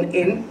has gone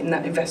in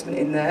that investment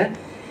in there.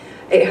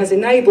 It has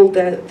enabled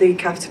the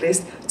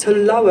capitalists to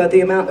lower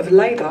the amount of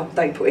labour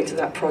they put into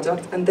that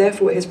product, and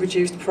therefore it has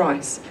reduced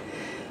price.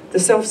 The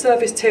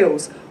self-service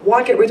tills,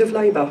 why get rid of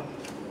labour?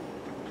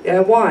 Yeah,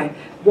 why?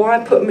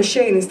 Why put a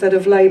machine instead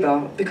of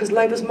labour? Because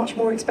labour's much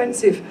more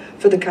expensive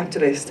for the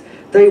capitalist.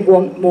 They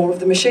want more of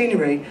the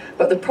machinery.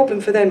 But the problem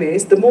for them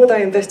is, the more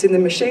they invest in the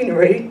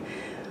machinery,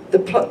 the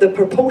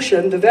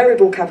proportion, the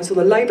variable capital,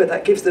 the labour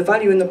that gives the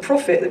value and the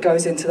profit that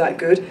goes into that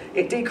good,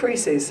 it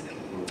decreases.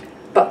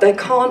 But they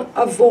can't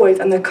avoid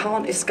and they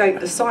can't escape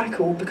the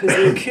cycle because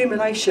the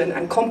accumulation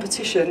and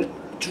competition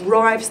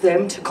drives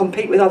them to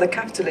compete with other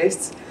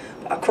capitalists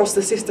across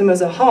the system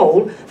as a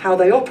whole. How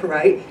they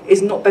operate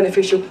is not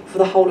beneficial for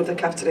the whole of the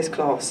capitalist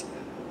class.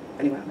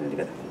 Anyway, I'm going to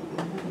leave it.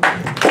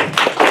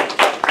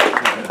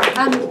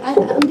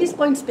 On this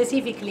point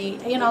specifically,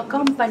 you know,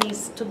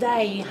 companies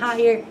today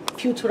hire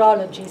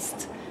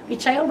futurologists,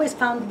 which I always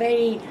found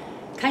very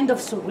kind of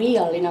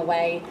surreal in a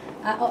way.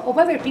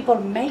 However, people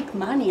make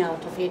money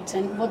out of it,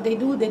 and what they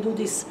do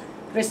this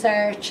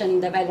research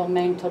and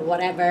development or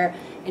whatever,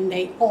 and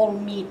they all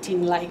meet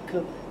in like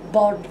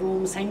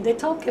boardrooms, and they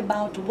talk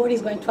about what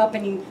is going to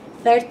happen in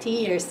 30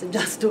 years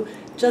just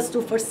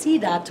to foresee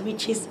that,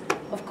 which is,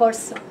 of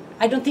course,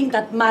 I don't think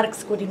that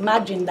Marx could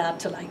imagine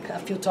that, like a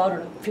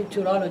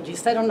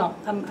futurologist. I don't know.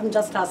 I'm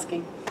just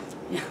asking.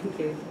 Yeah.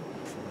 Okay.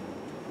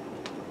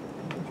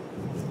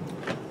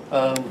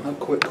 A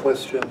quick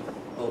question,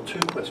 or two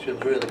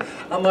questions really.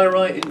 Am I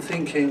right in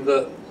thinking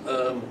that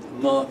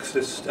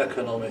Marxist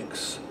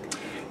economics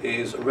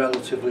is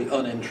relatively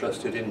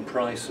uninterested in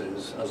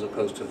prices as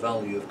opposed to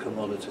value of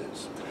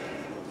commodities?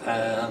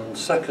 And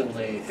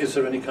secondly, is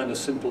there any kind of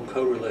simple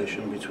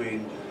correlation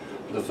between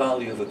the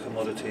value of a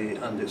commodity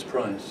and its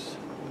price?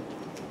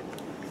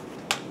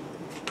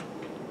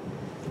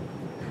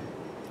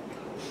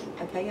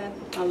 Okay,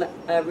 I'll let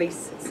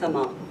Rhys sum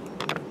up.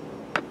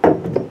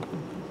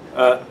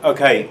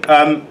 Okay,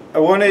 I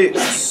want to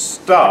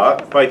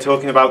start by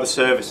talking about the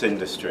service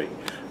industry,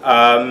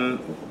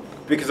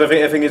 because I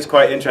think it's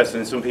quite interesting.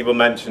 And some people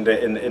mentioned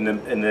it in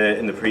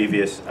the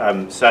previous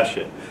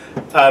session.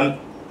 I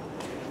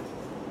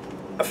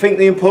think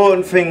the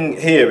important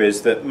thing here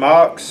is that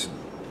Marx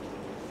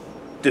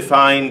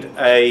defined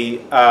a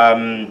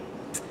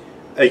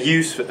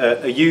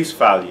use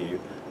value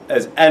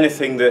as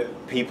anything that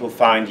people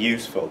find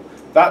useful.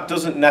 That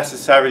doesn't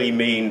necessarily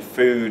mean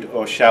food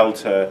or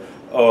shelter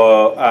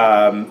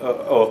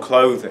or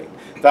clothing.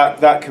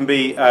 That can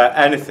be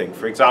anything.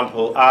 For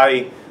example,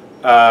 I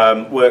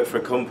work for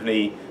a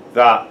company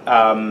that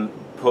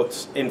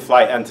puts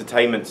in-flight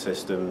entertainment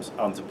systems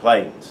onto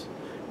planes.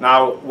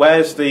 Now,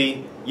 where's the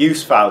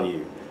use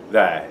value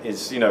there?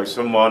 Is, you know,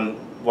 someone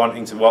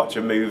wanting to watch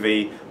a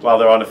movie while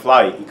they're on a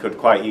flight? You could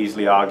quite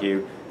easily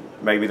argue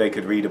maybe they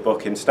could read a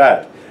book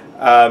instead.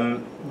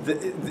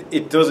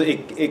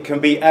 It can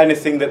be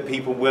anything that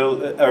people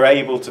are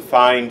able to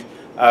find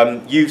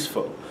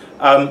useful.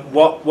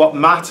 What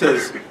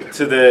matters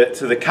to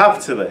the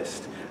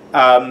capitalist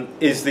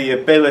is the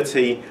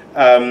ability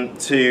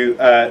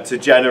to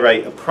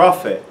generate a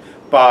profit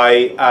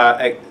by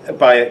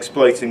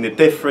exploiting the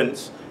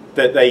difference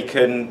that they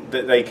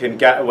can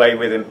get away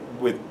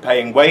with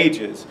paying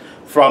wages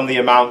from the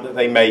amount that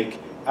they make,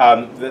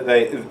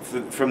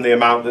 from the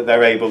amount that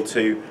they're able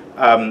to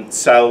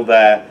sell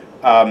their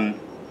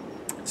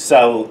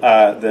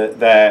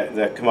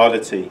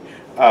commodity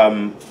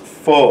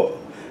for.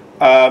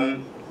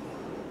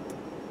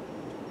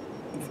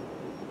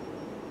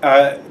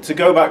 To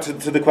go back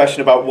to the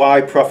question about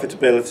why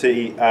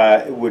profitability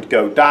would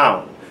go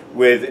down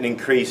with an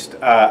increased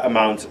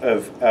amount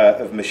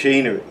of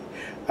machinery.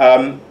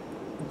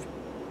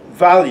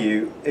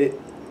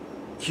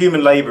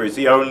 Human labour is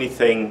the only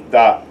thing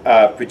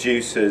that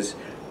produces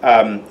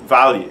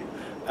value,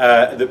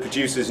 that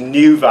produces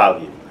new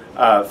value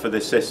for the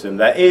system.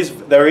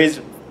 There is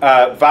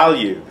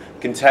value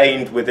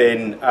contained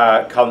within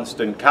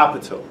constant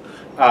capital.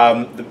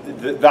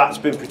 That's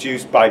been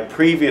produced by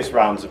previous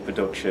rounds of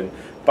production,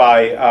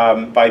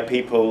 by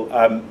people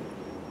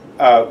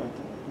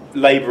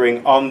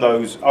labouring on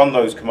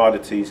those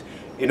commodities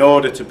in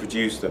order to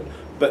produce them.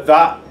 But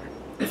that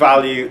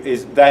value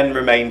then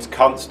remains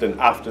constant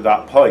after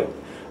that point.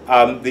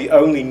 The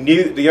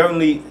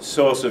only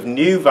source of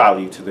new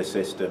value to the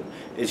system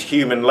is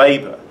human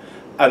labour,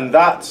 and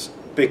that's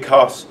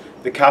because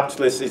the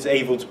capitalist is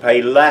able to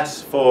pay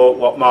less for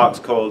what Marx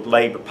called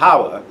labour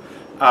power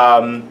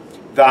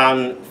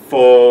than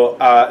for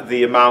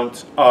the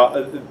amount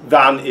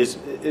than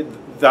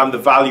the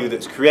value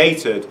that's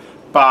created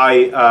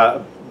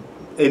by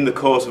in the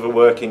course of a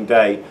working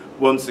day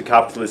once the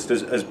capitalist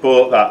has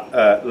bought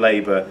that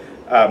labour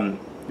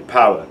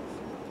power.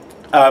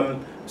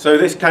 So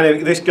this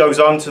goes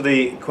on to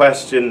the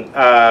question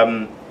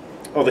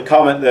or the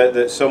comment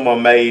that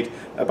someone made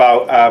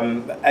about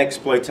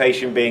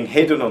exploitation being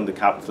hidden under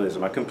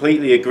capitalism. I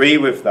completely agree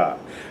with that.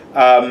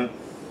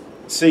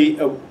 See,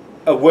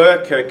 a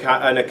worker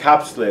and a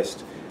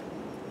capitalist,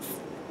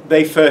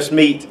 they first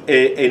meet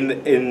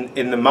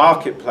in the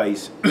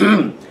marketplace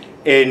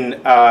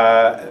in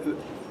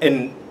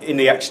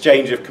the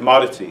exchange of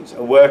commodities.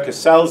 A worker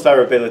sells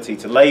their ability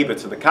to labour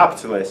to the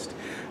capitalist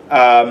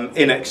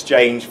in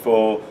exchange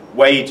for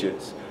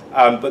wages,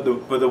 but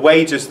the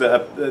wages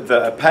that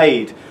are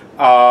paid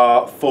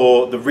are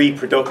for the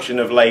reproduction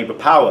of labour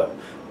power,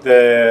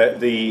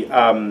 the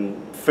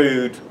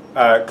food,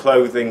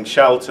 clothing,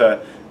 shelter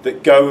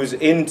that goes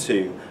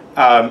into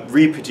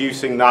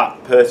reproducing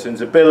that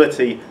person's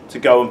ability to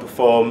go and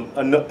perform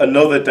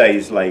another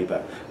day's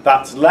labour.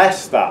 That's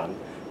less than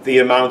the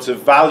amount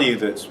of value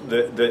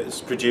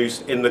that's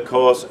produced in the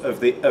course of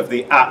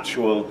the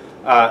actual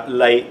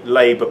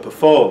labour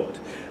performed.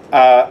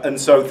 And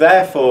so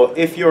therefore,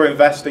 if you're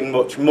investing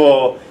much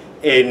more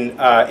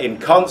in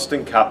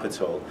constant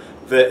capital,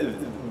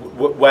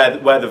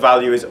 where the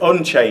value is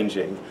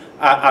unchanging,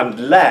 and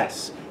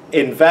less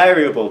in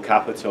variable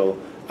capital,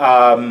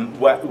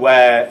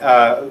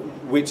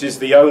 which is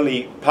the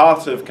only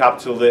part of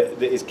capital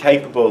that is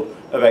capable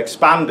of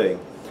expanding.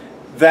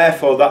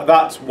 Therefore,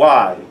 that's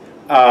why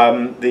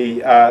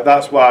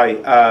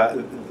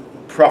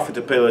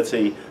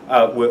profitability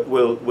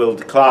will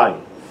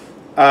decline.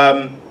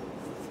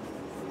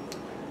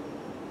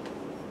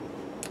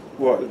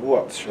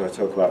 What should I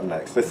talk about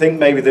next? I think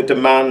maybe the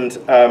demand,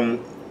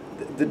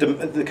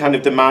 the kind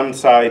of demand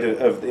side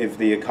of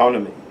the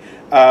economy.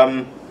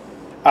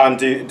 And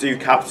do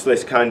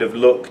capitalists kind of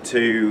look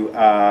to,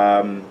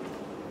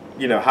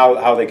 you know,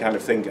 how they kind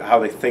of think, how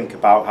they think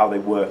about, how they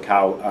work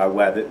out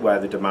where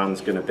the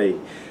demand's going to be?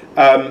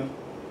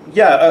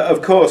 Yeah,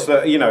 of course,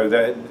 you know,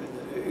 the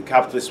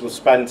capitalists will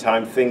spend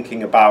time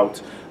thinking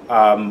about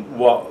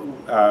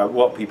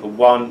what people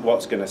want,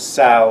 what's going to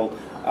sell,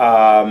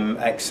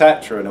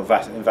 etc., and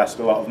invest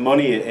a lot of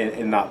money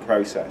in that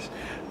process.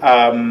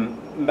 And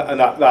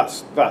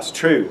that's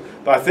true.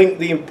 But I think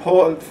the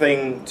important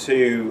thing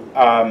to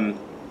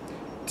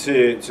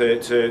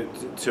to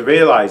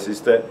realise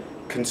is that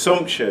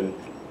consumption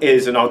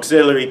is an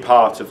auxiliary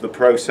part of the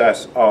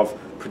process of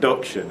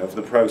production, of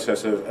the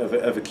process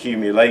of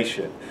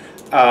accumulation.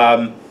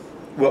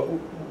 What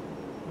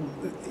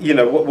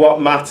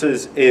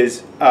matters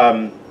is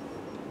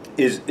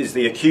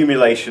the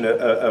accumulation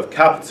of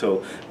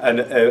capital and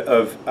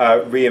of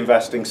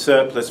reinvesting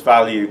surplus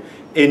value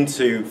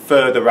into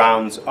further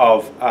rounds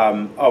of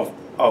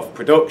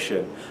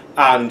production,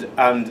 and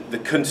the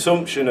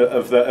consumption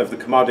of the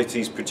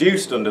commodities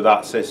produced under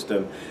that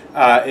system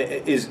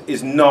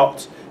is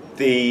not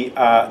the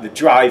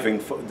driving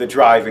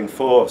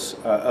force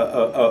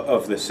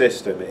of the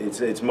system.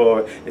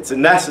 It's a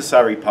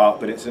necessary part,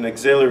 but it's an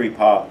auxiliary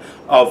part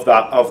of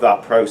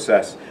that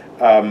process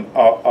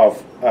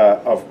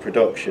of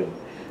production.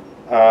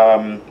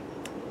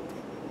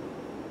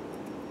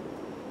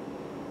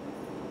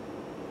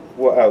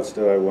 What else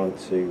do I want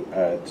to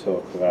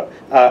talk about?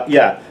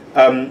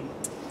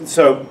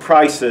 So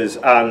prices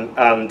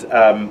and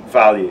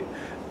value.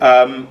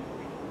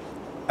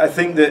 I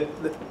think that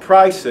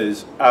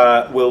prices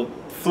will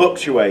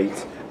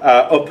fluctuate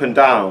up and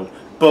down,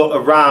 but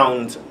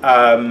around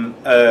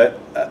a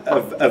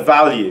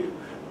value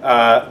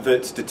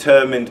that's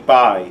determined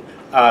by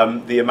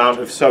the amount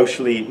of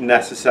socially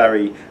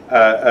necessary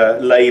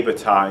labour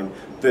time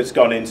that's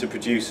gone into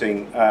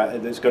producing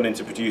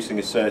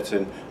a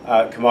certain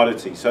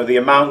commodity. So the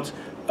amount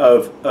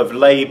of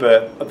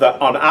labour that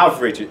on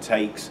average it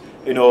takes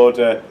in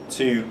order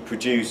to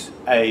produce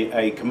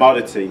a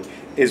commodity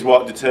is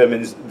what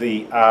determines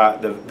the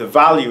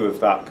value of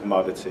that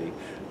commodity.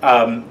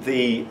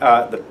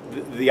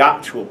 The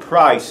actual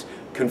price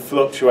can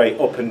fluctuate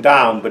up and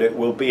down, but it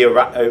will be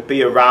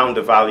around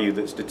a value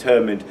that's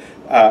determined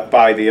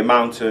by the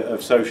amount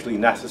of socially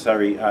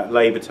necessary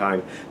labour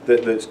time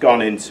that's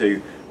gone into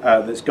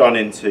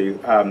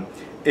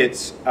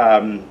its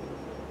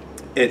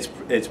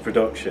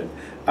production.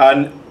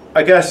 And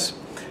I guess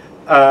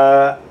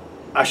I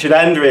should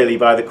end really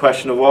by the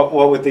question of what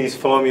would these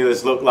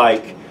formulas look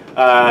like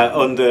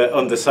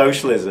under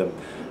socialism.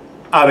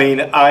 I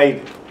mean,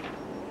 I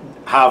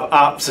have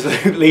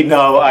absolutely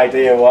no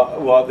idea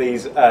what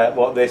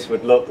this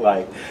would look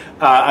like.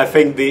 I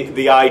think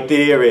the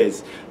idea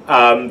is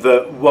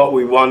that what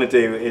we want to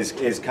do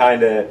is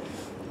kind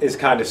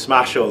of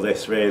smash all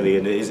this really,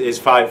 and is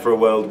fight for a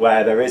world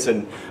where there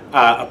isn't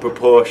a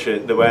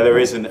proportion, where there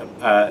isn't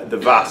the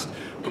vast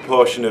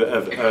proportion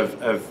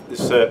of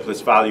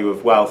surplus value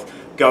of wealth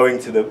going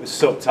to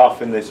sucked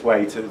off in this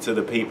way to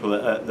the people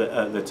at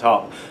the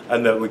top,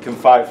 and that we can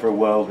fight for a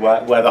world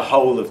where the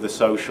whole of the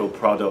social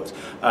product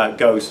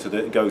goes to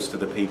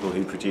the people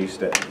who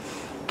produced it.